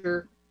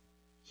adventure,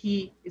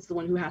 he is the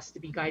one who has to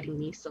be guiding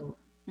me. So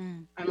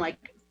I'm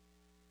like,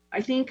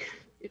 I think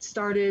it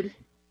started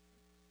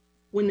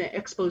when the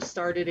expo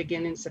started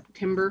again in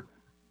September.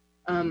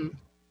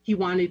 He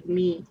wanted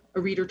me,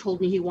 a reader told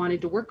me he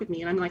wanted to work with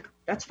me, and I'm like,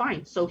 that's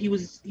fine. So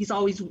he's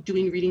always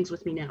doing readings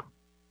with me now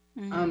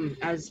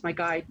as my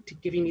guide to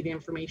giving me the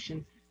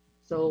information.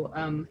 So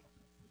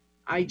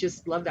I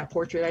just love that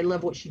portrait. I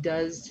love what she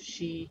does.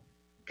 She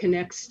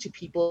connects to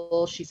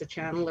people. She's a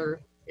channeler.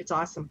 It's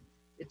awesome.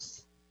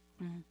 It's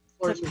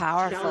powerful. She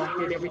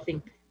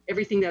validated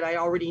everything that I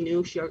already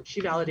knew.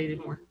 She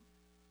validated more.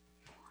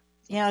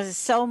 You know, there's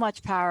so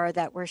much power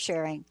that we're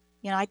sharing.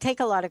 You know, I take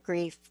a lot of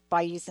grief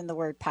by using the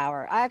word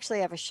power. I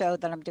actually have a show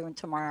that I'm doing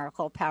tomorrow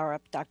called Power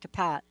Up Dr.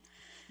 Pat.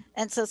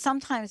 And so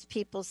sometimes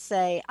people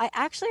say, I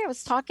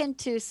was talking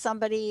to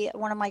somebody,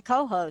 one of my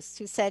co-hosts,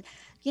 who said,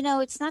 you know,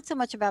 it's not so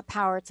much about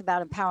power, it's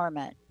about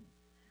empowerment.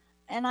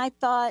 And I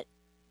thought,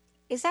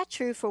 is that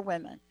true for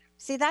women?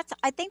 See,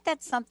 I think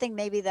that's something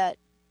maybe that,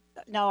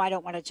 no, I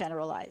don't want to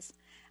generalize.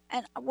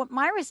 And what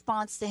my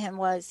response to him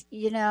was,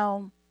 you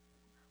know,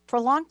 for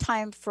a long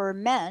time for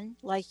men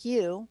like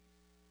you,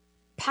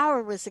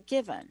 power was a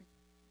given.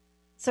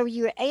 So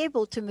you were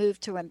able to move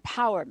to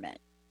empowerment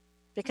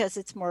because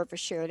it's more of a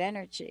shared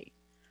energy.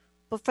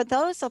 But for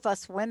those of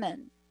us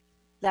women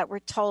that were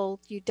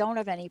told you don't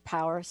have any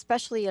power,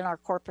 especially in our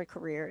corporate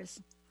careers,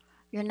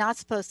 you're not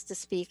supposed to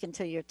speak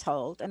until you're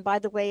told. And by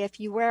the way, if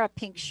you wear a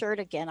pink shirt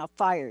again, I'll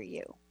fire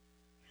you.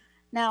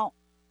 Now,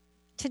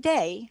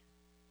 today,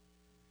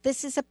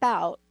 this is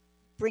about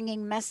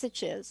bringing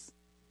messages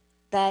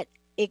that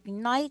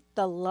ignite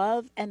the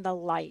love and the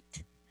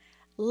light.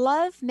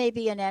 Love may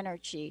be an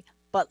energy,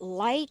 but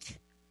light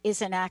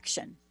is an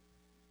action,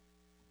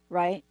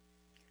 right?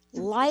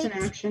 Light. It's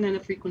an action and a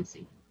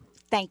frequency.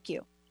 Thank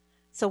you.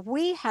 So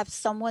we have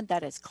someone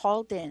that is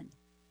called in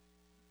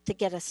to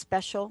get a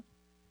special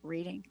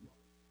reading.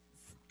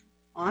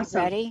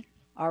 Awesome. Ready?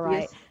 All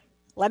right. Yes.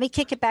 Let me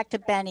kick it back to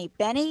Benny.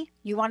 Benny,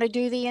 you want to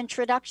do the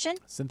introduction?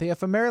 Cynthia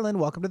from Maryland,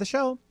 welcome to the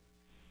show.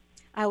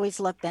 I always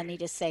love Benny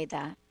to say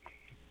that.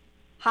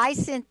 Hi,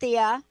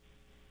 Cynthia.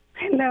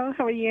 Hello,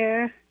 how are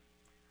you?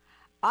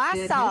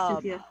 Awesome. Good. Hi,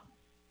 Cynthia.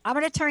 I'm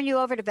going to turn you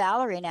over to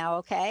Valerie now,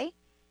 okay?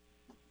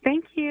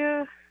 Thank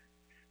you.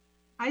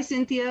 Hi,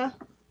 Cynthia.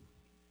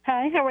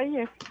 Hi, how are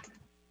you?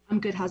 I'm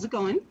good. How's it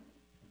going?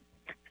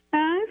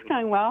 It's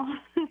going well.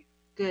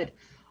 Good.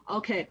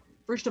 Okay.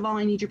 First of all,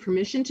 I need your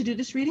permission to do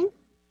this reading.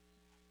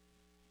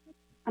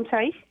 I'm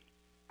sorry?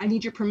 I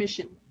need your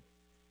permission.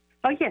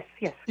 Oh, yes,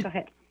 go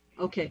ahead.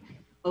 Okay.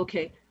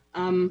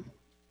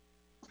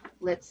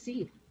 Let's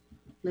see.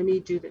 Let me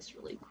do this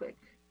really quick.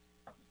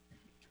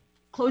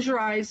 Close your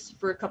eyes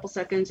for a couple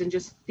seconds and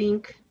just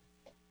think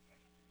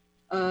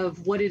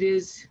of what it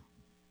is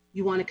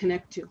you want to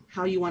connect to,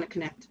 how you want to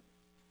connect.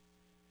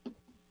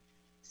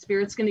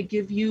 Spirit's going to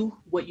give you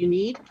what you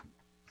need,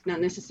 not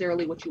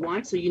necessarily what you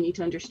want, so you need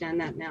to understand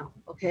that now,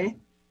 okay?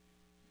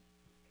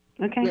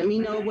 Okay. Let me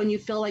know when you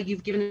feel like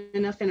you've given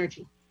enough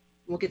energy.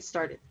 We'll get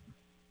started.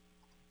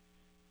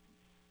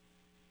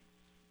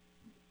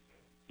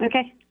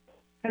 Okay,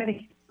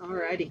 ready. All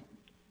righty.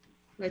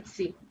 Let's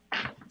see.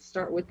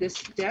 Start with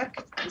this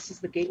deck. This is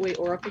the Gateway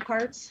Oracle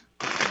cards.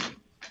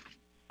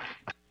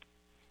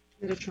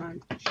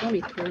 Metatron, show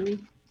me clearly.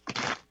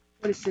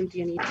 What does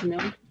Cynthia need to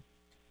know?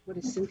 What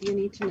does Cynthia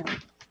need to know?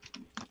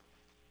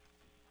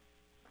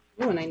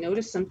 Oh, and I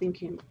noticed something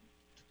came.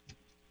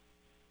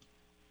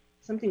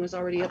 Something was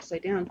already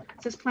upside down.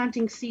 It says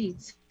planting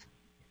seeds.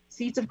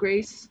 Seeds of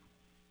grace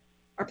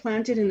are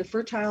planted in the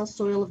fertile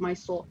soil of my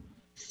soul.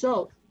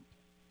 So,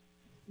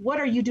 what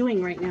are you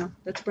doing right now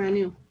that's brand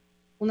new?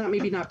 Well,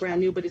 maybe not brand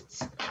new, but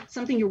it's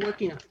something you're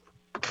working on.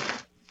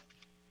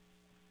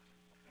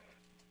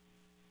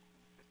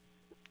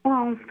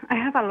 Well, I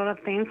have a lot of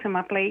things on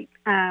my plate,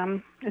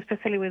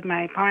 especially with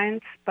my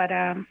parents, but,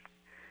 I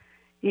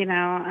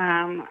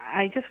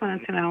just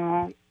wanted to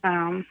know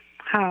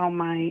how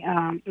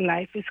my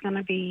life is going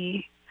to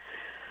be,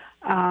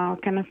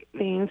 kind of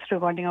things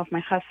regarding of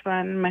my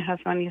husband. My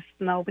husband is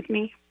now with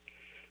me,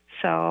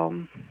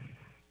 so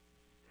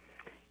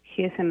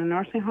he is in a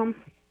nursing home.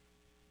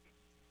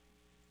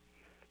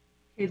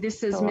 Okay, this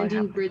says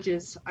mending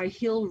bridges. I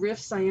heal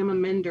rifts. I am a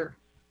mender.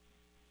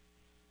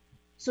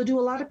 So do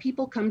a lot of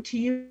people come to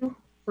you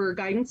for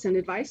guidance and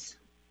advice?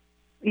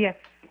 Yes.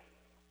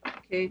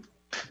 Okay.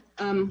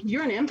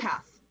 You're an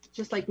empath,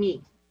 just like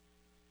me.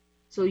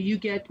 So you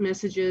get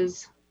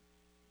messages.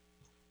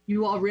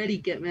 You already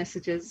get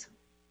messages.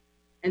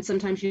 And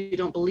sometimes you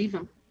don't believe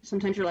them.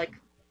 Sometimes you're like,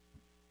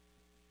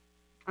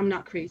 I'm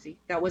not crazy.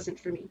 That wasn't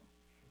for me.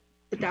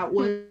 But that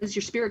was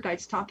your spirit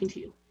guides talking to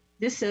you.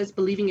 This says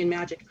believing in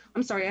magic.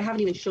 I'm sorry, I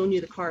haven't even shown you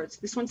the cards.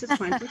 This one says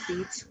planting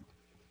seeds.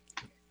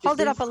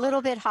 Hold it up a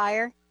little bit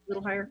higher. A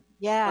little higher?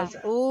 Yeah.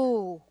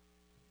 Ooh.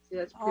 See,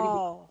 that's pretty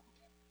good.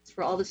 It's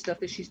for all the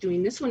stuff that she's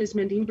doing. This one is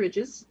mending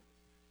bridges.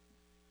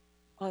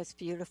 Oh, it's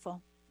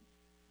beautiful.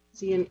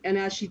 See, and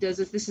as she does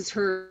this is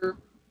her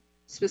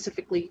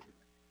specifically.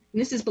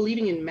 And this is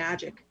believing in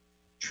magic.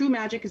 True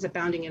magic is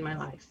abounding in my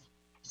life.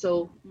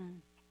 So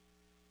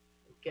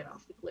get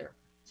off the glare.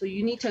 So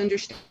you need to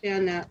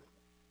understand that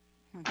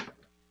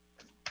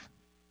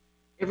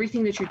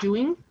everything that you're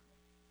doing,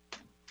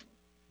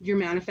 you're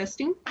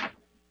manifesting.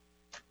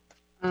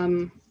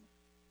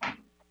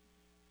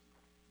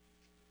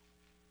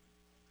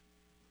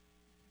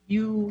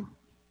 You've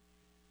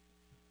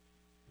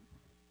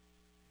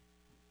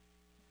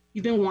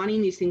been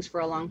wanting these things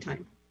for a long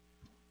time,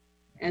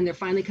 and they're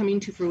finally coming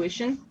to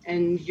fruition,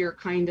 and you're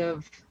kind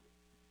of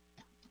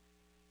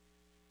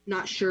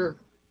not sure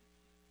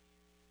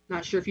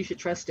if you should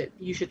trust it.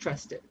 You should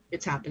trust it.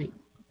 It's happening.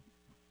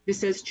 This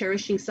says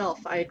cherishing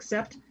self. I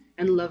accept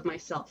and love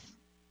myself.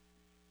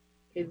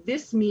 Okay,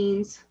 this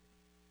means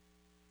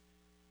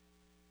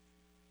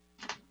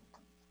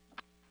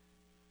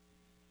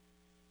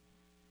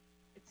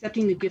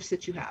accepting the gifts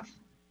that you have.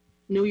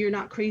 No, you're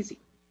not crazy.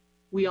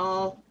 We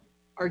all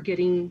are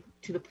getting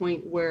to the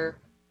point where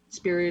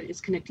spirit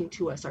is connecting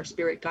to us, our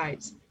spirit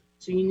guides.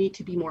 So you need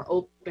to be more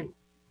open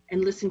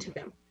and listen to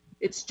them.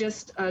 It's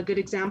just a good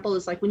example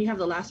is like when you have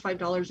the last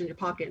 $5 in your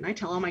pocket, and I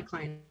tell all my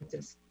clients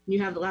this, you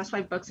have the last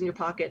 $5 in your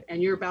pocket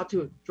and you're about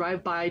to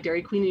drive by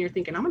Dairy Queen and you're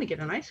thinking, I'm going to get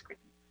an ice cream.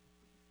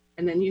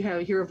 And then you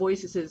hear a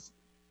voice that says,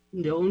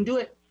 don't do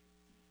it.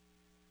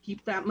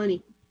 Keep that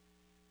money.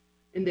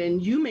 And then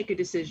you make a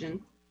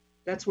decision.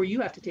 That's where you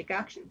have to take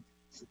action.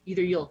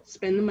 Either you'll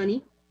spend the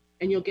money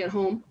and you'll get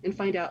home and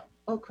find out,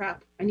 oh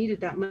crap, I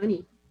needed that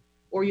money.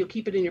 Or you'll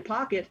keep it in your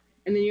pocket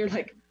and then you're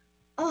like,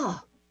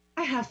 oh,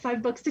 I have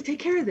 $5 to take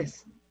care of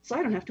this. So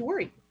I don't have to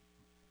worry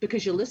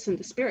because you listen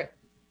to spirit.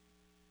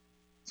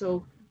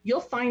 So you'll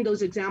find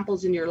those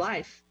examples in your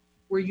life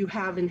where you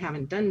have and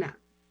haven't done that.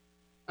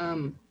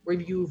 Where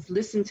you've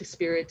listened to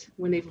Spirit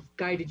when they've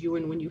guided you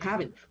and when you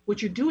haven't.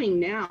 What you're doing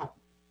now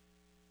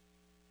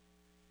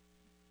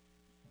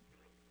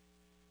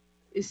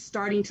is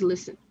starting to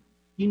listen.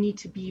 You need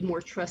to be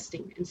more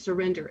trusting and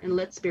surrender and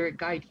let Spirit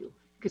guide you,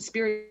 because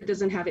Spirit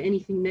doesn't have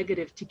anything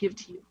negative to give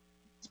to you.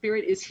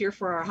 Spirit is here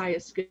for our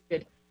highest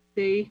good.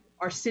 They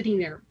are sitting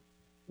there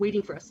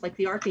waiting for us, like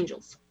the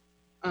archangels.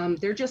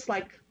 They're just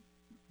like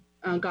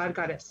God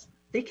got us.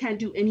 They can't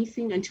do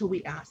anything until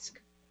we ask.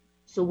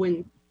 So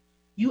when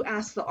you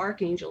ask the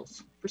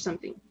archangels for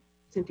something,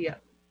 Cynthia,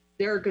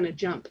 they're going to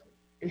jump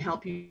and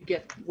help you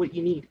get what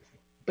you need.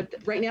 But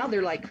right now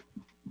they're like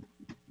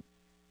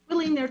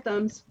twiddling their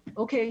thumbs.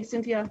 Okay,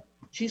 Cynthia,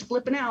 she's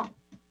flipping out.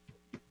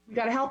 You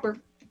got to help her.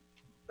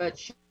 But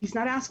she's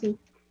not asking.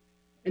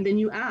 And then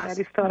you ask. That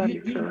is totally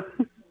true.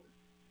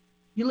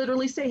 You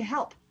literally say,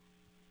 help.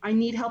 I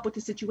need help with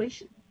the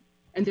situation.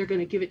 And they're going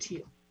to give it to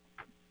you.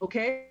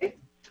 Okay?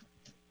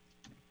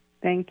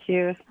 Thank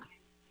you.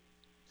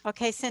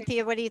 Okay,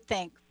 Cynthia, what do you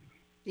think?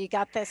 You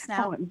got this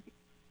now?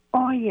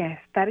 Oh, yes,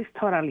 that is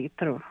totally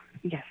true.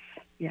 Yes,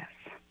 yes.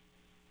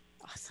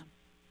 Awesome.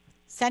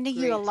 Sending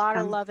you a lot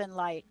of love and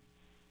light.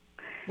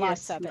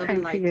 Lots of it. Love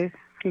and light. Thank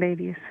you,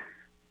 ladies.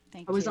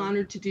 Thank I was you.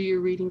 honored to do your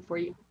reading for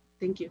you.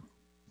 Thank you.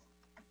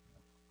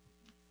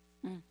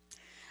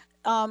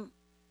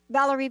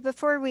 Valerie,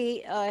 before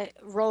we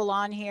roll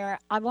on here,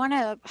 I want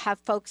to have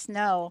folks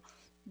know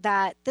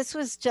that this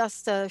was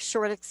just a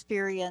short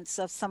experience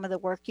of some of the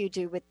work you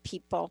do with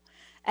people.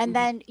 And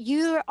then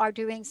you are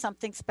doing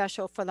something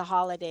special for the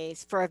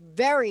holidays for a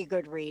very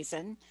good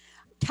reason.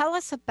 Tell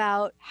us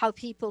about how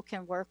people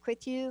can work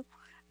with you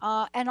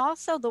and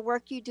also the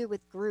work you do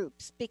with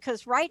groups,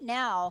 because right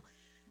now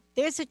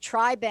there's a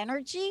tribe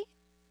energy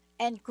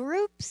and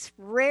groups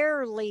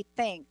rarely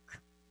think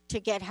to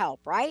get help,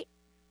 right?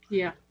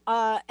 Yeah.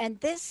 And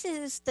this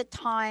is the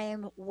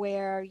time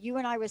where you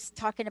and I was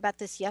talking about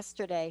this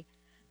yesterday.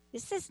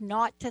 This is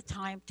not the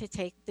time to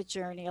take the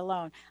journey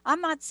alone.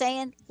 I'm not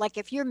saying, like,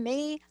 if you're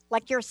me,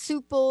 like you're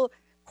super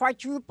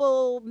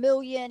quadruple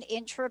million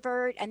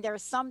introvert, and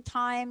there's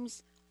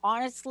sometimes,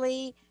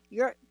 honestly,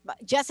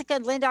 Jessica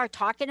and Linda are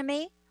talking to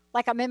me,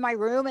 like I'm in my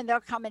room and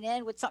they're coming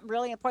in with something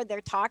really important.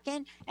 They're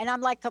talking and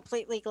I'm like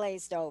completely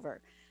glazed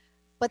over.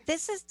 But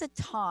this is the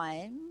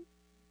time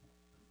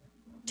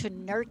to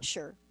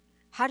nurture.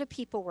 How do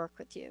people work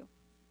with you?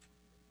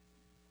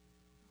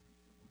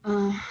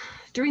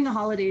 During the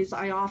holidays,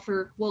 I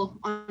offer, well,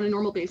 on a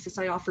normal basis,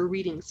 I offer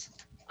readings.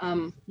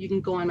 You can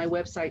go on my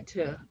website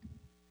to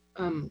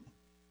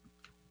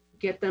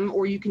get them,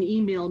 or you can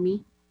email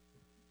me,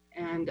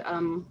 and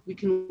we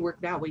can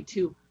work that way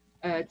too.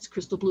 It's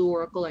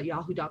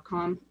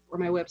crystalblueoracle@yahoo.com, or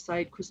my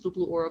website,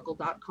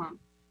 crystalblueoracle.com.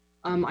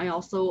 I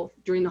also,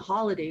 during the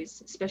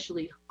holidays,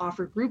 especially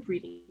offer group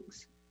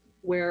readings,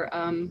 where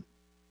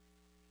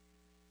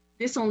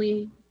this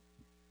only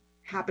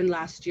happened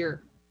last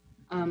year.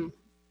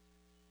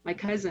 My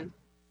cousin,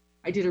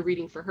 I did a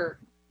reading for her,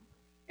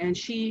 and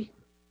she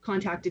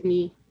contacted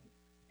me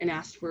and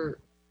asked for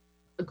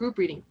a group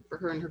reading for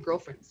her and her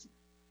girlfriends,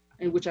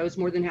 and which I was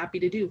more than happy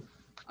to do.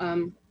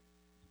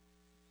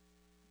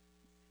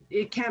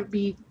 It can't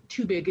be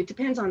too big. It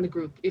depends on the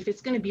group. If it's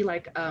going to be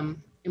like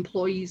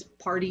employees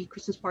party,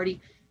 Christmas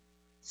party,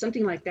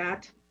 something like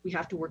that, we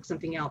have to work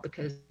something out,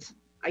 because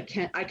I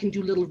can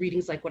do little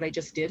readings like what I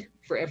just did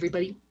for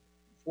everybody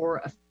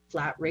for a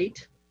flat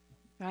rate,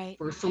 right,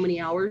 for so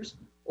many hours,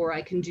 or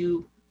I can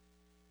do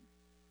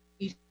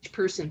each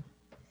person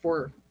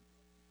for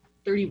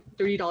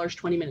 $30,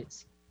 20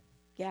 minutes.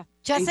 Yeah.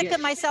 Jessica,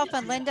 myself,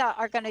 and Linda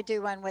are going to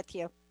do one with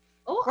you.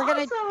 Oh, we're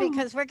awesome.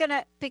 because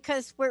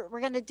we're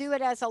gonna do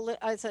it as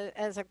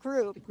a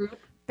group,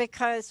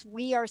 because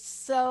we are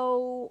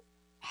so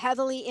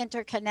heavily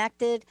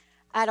interconnected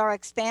at our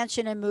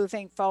expansion and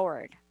moving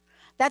forward.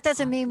 That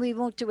doesn't mean we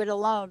won't do it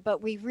alone,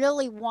 but we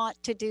really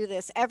want to do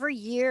this. Every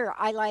year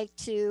I like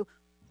to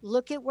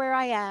look at where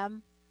I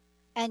am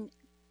and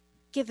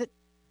give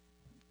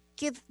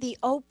the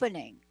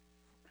opening.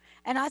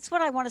 And that's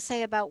what I want to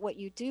say about what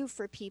you do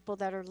for people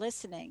that are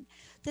listening.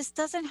 This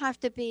doesn't have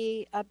to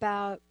be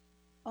about,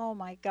 oh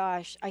my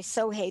gosh, I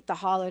so hate the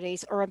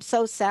holidays, or I'm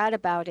so sad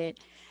about it.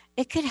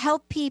 It could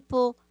help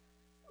people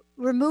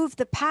remove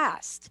the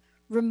past,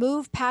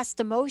 remove past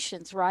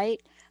emotions,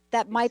 right?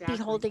 That might be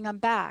holding them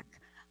back.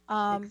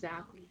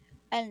 Exactly.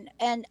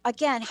 And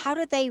again, how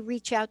do they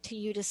reach out to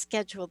you to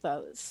schedule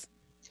those?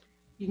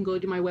 You can go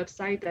to my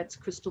website, that's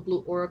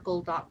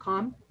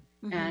crystalblueoracle.com,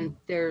 and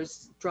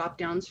there's drop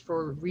downs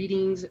for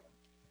readings,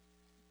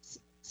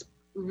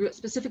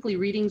 specifically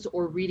readings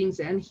or readings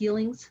and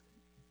healings.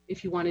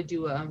 If you want to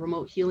do a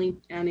remote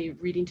healing and a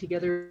reading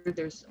together,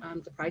 there's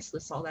the price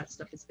list, all that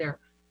stuff is there.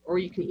 Or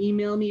you can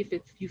email me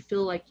if you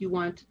feel like you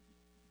want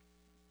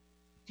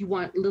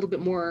a little bit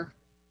more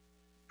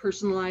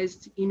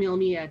personalized. Email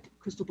me at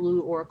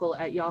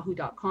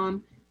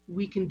crystalblueoracle@yahoo.com.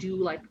 We can do,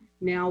 like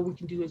now, we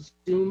can do a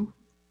Zoom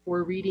for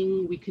a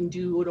reading. We can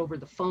do it over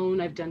the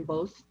phone. I've done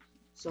both.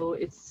 So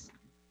it's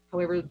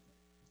however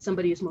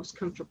somebody is most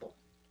comfortable.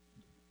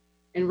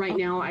 And right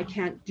now I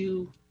can't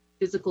do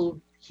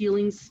physical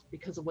healings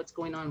because of what's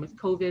going on with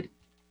COVID.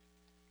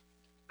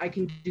 I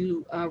can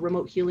do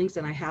remote healings,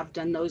 and I have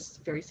done those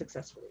very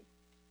successfully.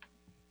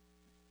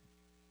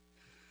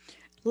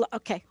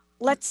 Okay,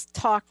 let's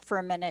talk for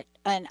a minute.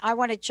 And I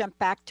want to jump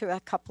back to a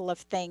couple of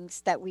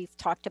things that we've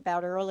talked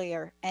about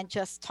earlier and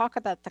just talk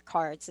about the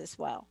cards as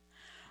well.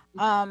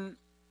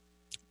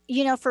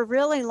 You know, for a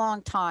really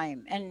long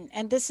time,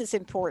 and this is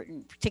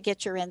important to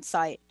get your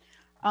insight.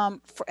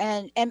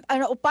 And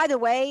oh, by the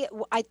way,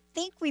 I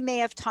think we may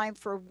have time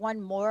for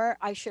one more.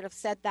 I should have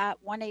said that.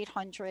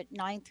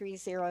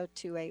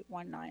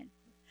 1-800-930-2819.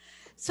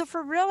 So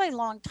for a really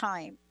long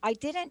time, I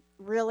didn't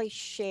really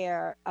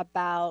share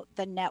about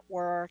the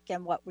network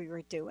and what we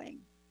were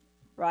doing,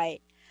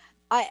 right?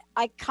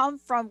 I come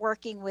from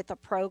working with a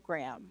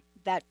program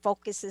that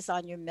focuses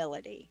on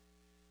humility,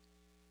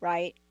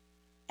 right?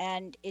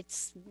 And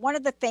it's one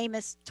of the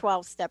famous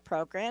 12-step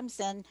programs.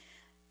 And,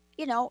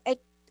 you know,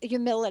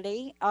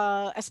 humility,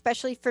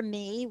 especially for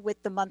me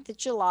with the month of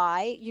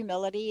July,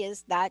 humility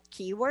is that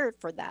key word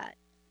for that.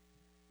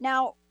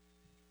 Now,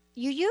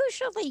 you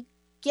usually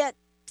get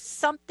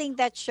something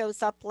that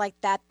shows up like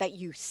that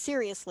you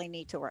seriously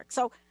need to work.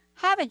 So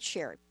haven't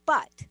shared,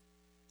 but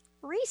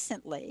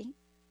recently,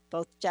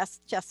 both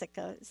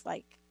Jessica is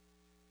like,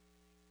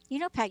 you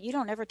know, Pat, you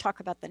don't ever talk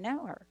about the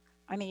network.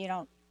 I mean,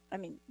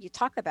 you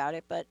talk about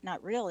it, but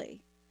not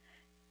really.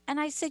 And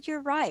I said,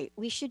 you're right.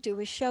 We should do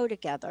a show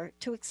together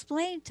to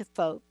explain to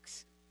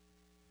folks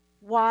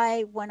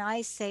why, when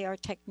I say our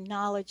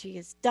technology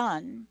is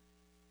done,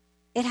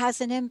 it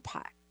has an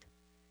impact.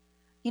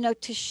 You know,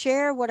 to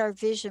share what our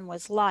vision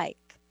was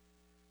like,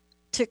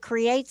 to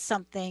create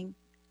something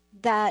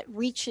that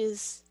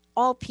reaches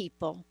all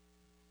people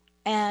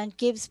and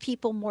gives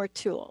people more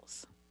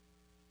tools.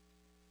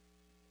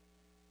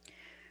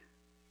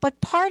 But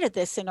part of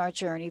this in our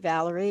journey,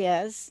 Valerie,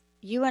 is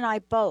you and I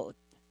both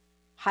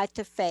had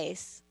to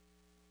face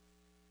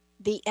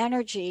the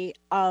energy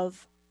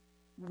of,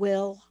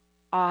 will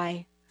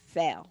I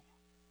fail?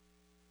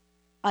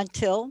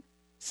 Until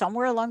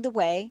somewhere along the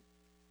way,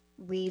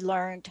 we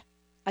learned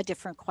a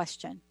different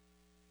question.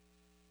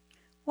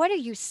 What are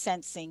you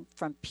sensing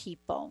from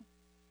people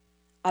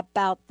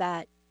about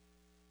that?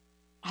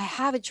 I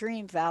have a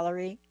dream,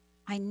 Valerie.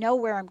 I know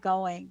where I'm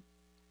going.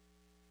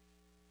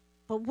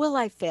 But will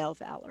I fail,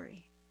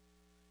 Valerie?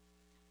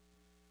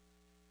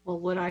 Well,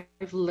 what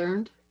I've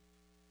learned,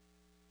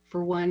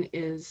 for one,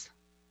 is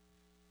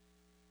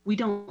we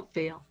don't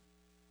fail.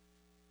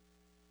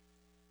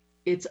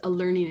 It's a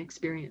learning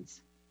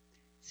experience.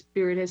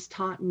 Spirit has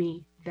taught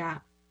me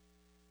that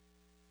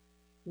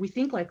we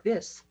think like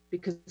this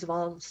because of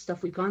all the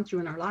stuff we've gone through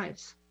in our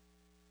lives.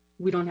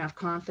 We don't have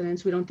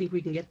confidence. We don't think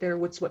we can get there.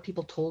 What's what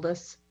people told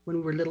us when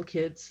we were little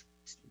kids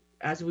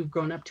as we've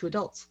grown up to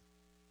adults.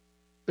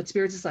 But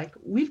Spirit is like,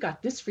 we've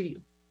got this for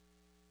you.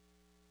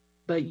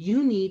 But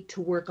you need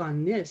to work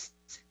on this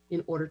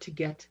in order to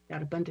get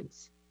that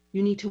abundance.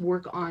 You need to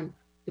work on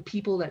the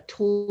people that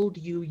told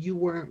you you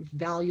weren't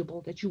valuable,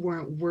 that you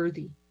weren't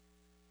worthy.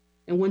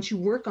 And once you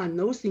work on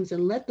those things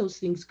and let those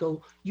things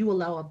go, you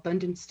allow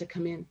abundance to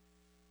come in.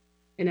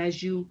 And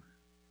as you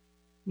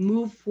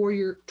move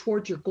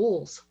towards your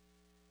goals,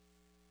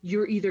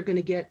 you're either going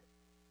to get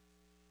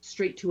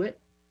straight to it.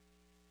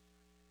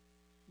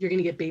 You're going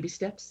to get baby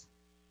steps.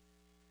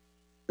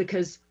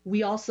 Because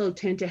we also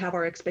tend to have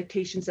our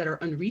expectations that are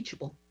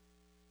unreachable.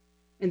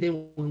 And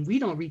then when we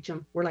don't reach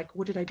them, we're like,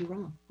 what did I do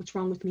wrong? What's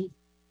wrong with me?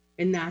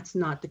 And that's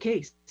not the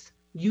case.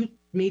 You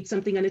made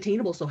something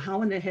unattainable. So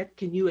how in the heck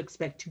can you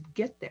expect to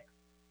get there?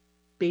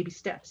 Baby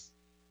steps.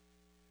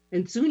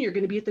 And soon you're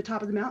going to be at the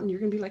top of the mountain. You're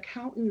going to be like,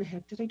 how in the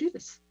heck did I do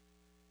this?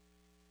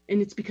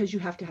 And it's because you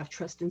have to have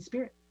trust in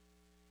Spirit.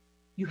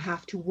 You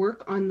have to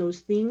work on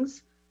those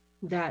things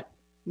that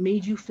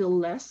made you feel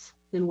less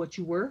than what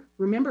you were.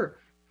 Remember,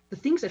 the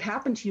things that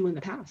happened to you in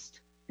the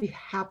past, they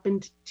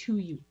happened to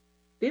you.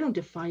 They don't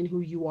define who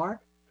you are.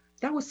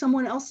 That was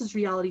someone else's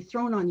reality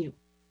thrown on you.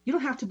 You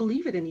don't have to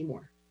believe it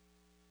anymore.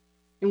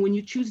 And when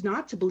you choose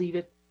not to believe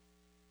it,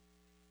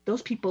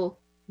 those people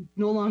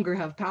no longer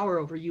have power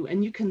over you,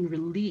 and you can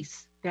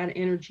release that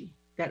energy,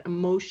 that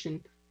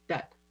emotion.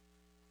 That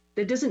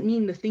doesn't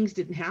mean the things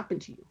didn't happen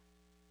to you,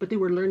 but they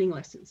were learning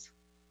lessons.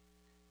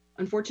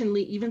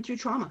 Unfortunately, even through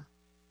trauma,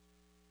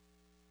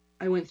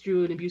 I went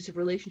through an abusive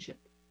relationship.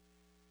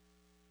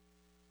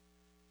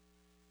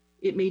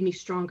 It made me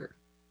stronger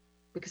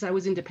because I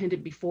was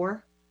independent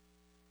before,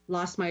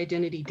 lost my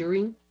identity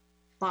during,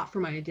 fought for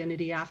my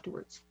identity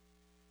afterwards.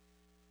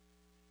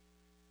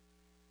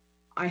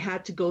 I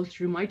had to go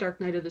through my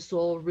dark night of the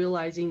soul,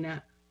 realizing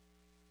that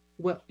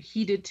what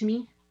he did to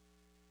me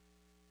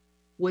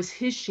was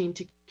his shame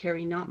to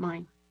carry, not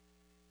mine.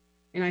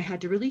 And I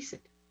had to release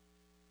it.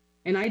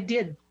 And I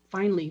did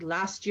finally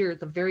last year,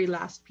 the very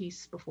last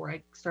piece before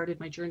I started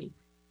my journey,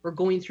 or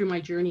going through my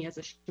journey as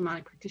a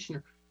shamanic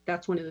practitioner.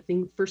 That's one of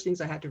the first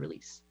things I had to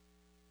release.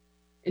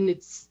 And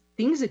it's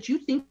things that you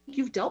think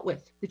you've dealt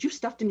with, that you've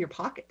stuffed in your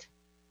pocket,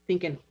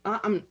 thinking,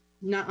 I'm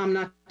I'm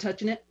not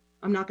touching it.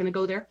 I'm not going to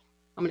go there.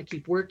 I'm going to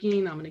keep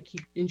working. I'm going to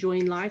keep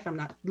enjoying life. I'm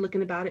not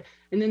looking about it.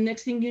 And then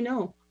next thing you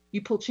know,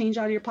 you pull change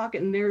out of your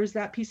pocket and there's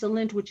that piece of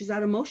lint, which is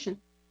that emotion.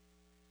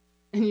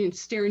 And it's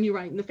staring you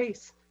right in the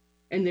face.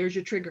 And there's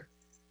your trigger.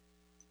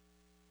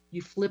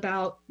 You flip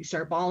out, you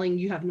start bawling.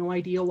 You have no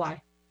idea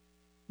why.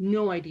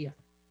 No idea.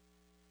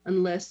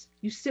 Unless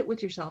you sit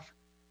with yourself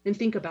and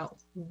think about,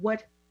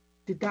 what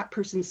did that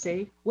person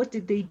say? What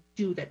did they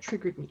do that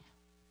triggered me?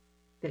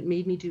 That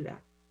made me do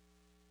that?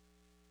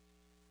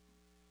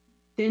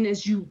 Then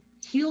as you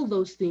heal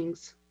those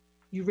things,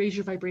 you raise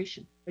your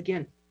vibration.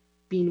 Again,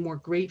 being more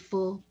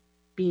grateful,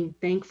 being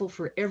thankful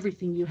for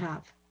everything you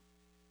have.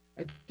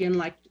 Again,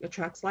 like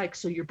attracts like.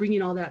 So you're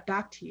bringing all that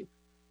back to you.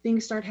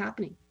 Things start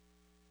happening.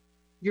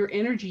 Your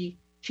energy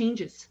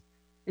changes,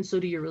 and so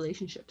do your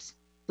relationships.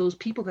 Those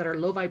people that are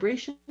low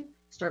vibration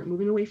start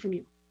moving away from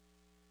you.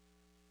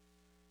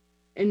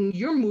 And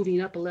you're moving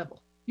up a level.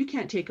 You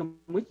can't take them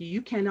with you.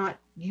 You cannot,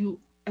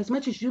 as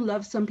much as you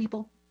love some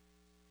people,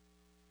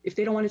 if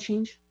they don't want to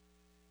change,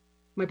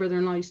 my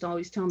brother-in-law used to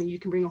always tell me, you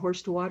can bring a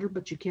horse to water,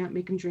 but you can't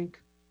make him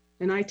drink.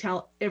 And I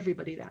tell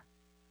everybody that.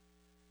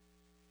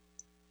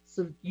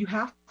 So you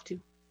have to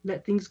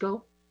let things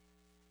go.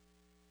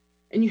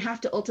 And you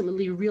have to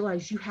ultimately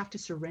realize you have to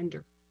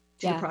surrender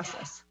to the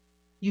process.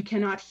 You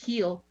cannot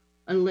heal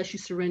unless you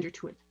surrender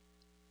to it.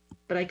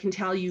 But I can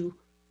tell you,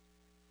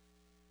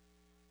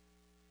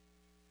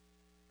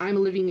 I'm a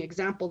living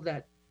example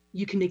that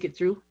you can make it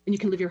through and you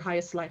can live your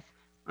highest life.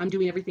 I'm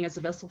doing everything as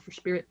a vessel for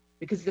spirit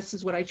because this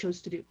is what I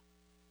chose to do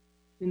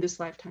in this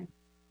lifetime.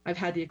 I've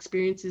had the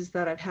experiences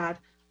that I've had,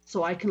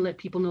 so I can let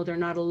people know they're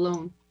not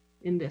alone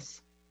in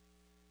this.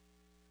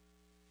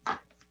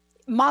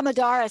 Mama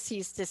Doris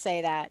used to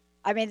say that.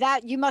 I mean,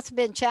 that you must have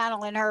been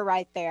channeling her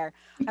right there.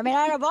 I mean,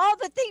 out of all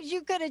the things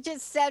you could have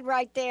just said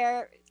right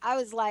there, I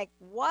was like,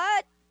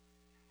 what?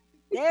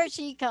 There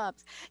she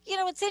comes. You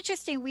know, it's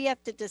interesting. We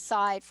have to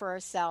decide for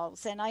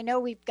ourselves. And I know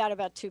we've got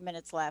about 2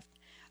 minutes left.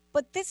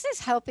 But this is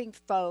helping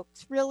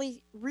folks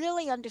really,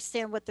 really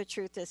understand what the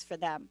truth is for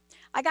them.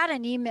 I got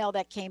an email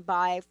that came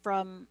by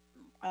from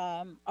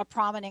a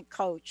prominent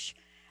coach.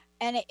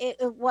 And it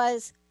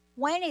was,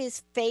 when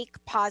is fake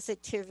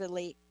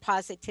positivity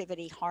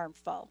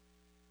harmful?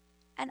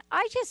 And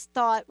I just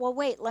thought, well,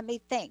 wait, let me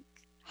think.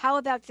 How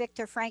about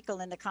Viktor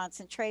Frankl in the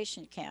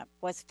concentration camp?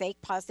 Was fake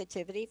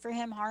positivity for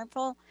him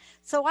harmful?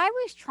 So I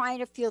was trying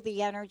to feel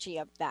the energy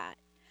of that.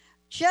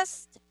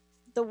 Just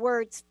the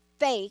words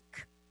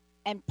fake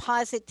and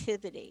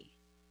positivity.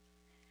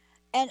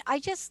 And I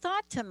just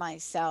thought to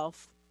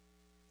myself,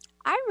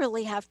 I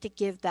really have to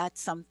give that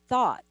some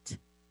thought.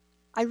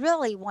 I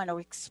really want to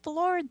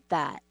explore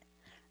that.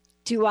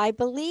 Do I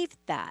believe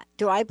that?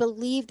 Do I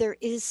believe there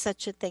is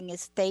such a thing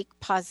as fake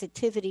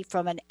positivity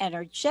from an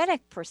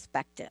energetic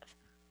perspective?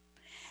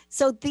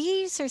 So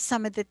these are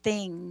some of the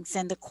things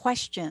and the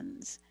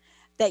questions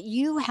that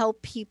you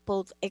help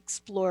people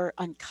explore,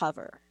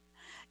 uncover.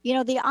 You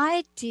know, the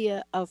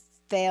idea of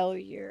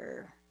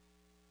failure,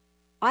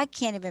 I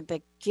can't even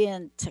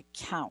begin to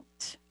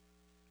count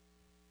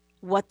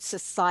what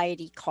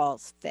society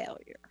calls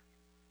failure.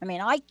 I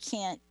mean, I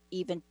can't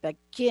even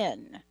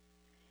begin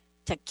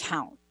to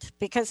count,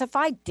 because if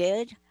I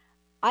did,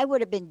 I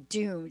would have been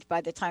doomed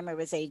by the time I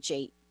was age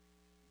 8.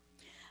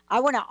 I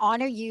want to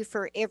honor you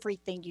for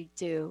everything you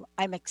do.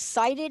 I'm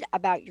excited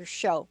about your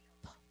show.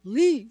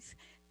 Please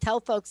tell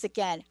folks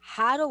again,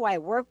 how do I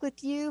work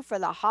with you for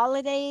the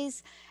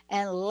holidays?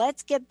 And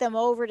let's get them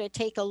over to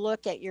take a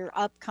look at your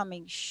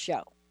upcoming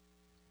show.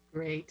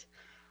 Great.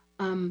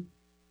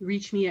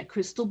 Reach me at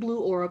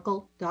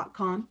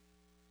crystalblueoracle.com.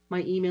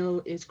 My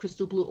email is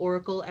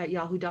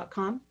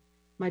crystalblueoracle@yahoo.com.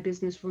 My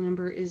business phone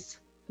number is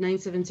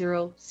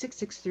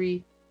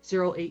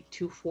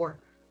 970-663-0824.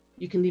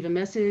 You can leave a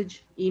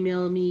message,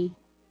 email me,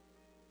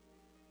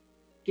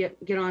 get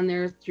on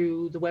there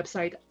through the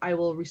website. I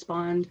will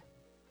respond.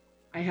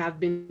 I have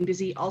been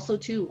busy also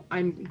too.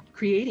 I'm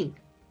creating.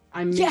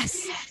 I make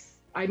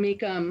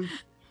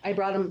I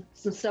brought them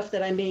some stuff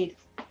that I made.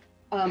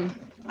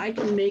 I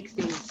can make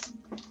things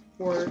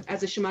for,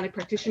 as a shamanic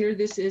practitioner.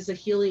 This is a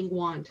healing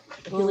wand,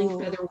 a healing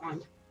feather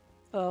wand.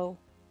 Oh.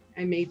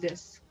 I made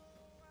this.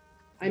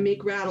 I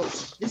make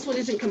rattles. This one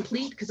isn't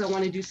complete because I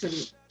want to do some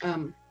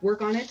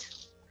work on it.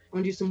 I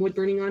want to do some wood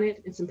burning on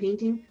it and some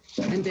painting.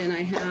 And then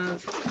I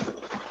have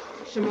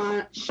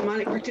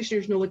shamanic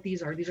practitioners know what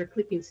these are. These are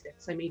clipping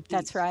sticks. I made these.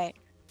 That's right.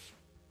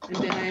 And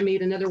then I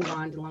made another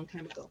wand a long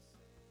time ago.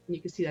 And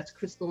you can see that's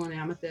crystal and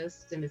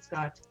amethyst, and it's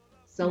got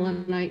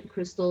selenite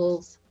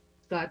crystals.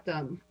 It's got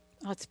oh,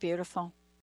 it's beautiful.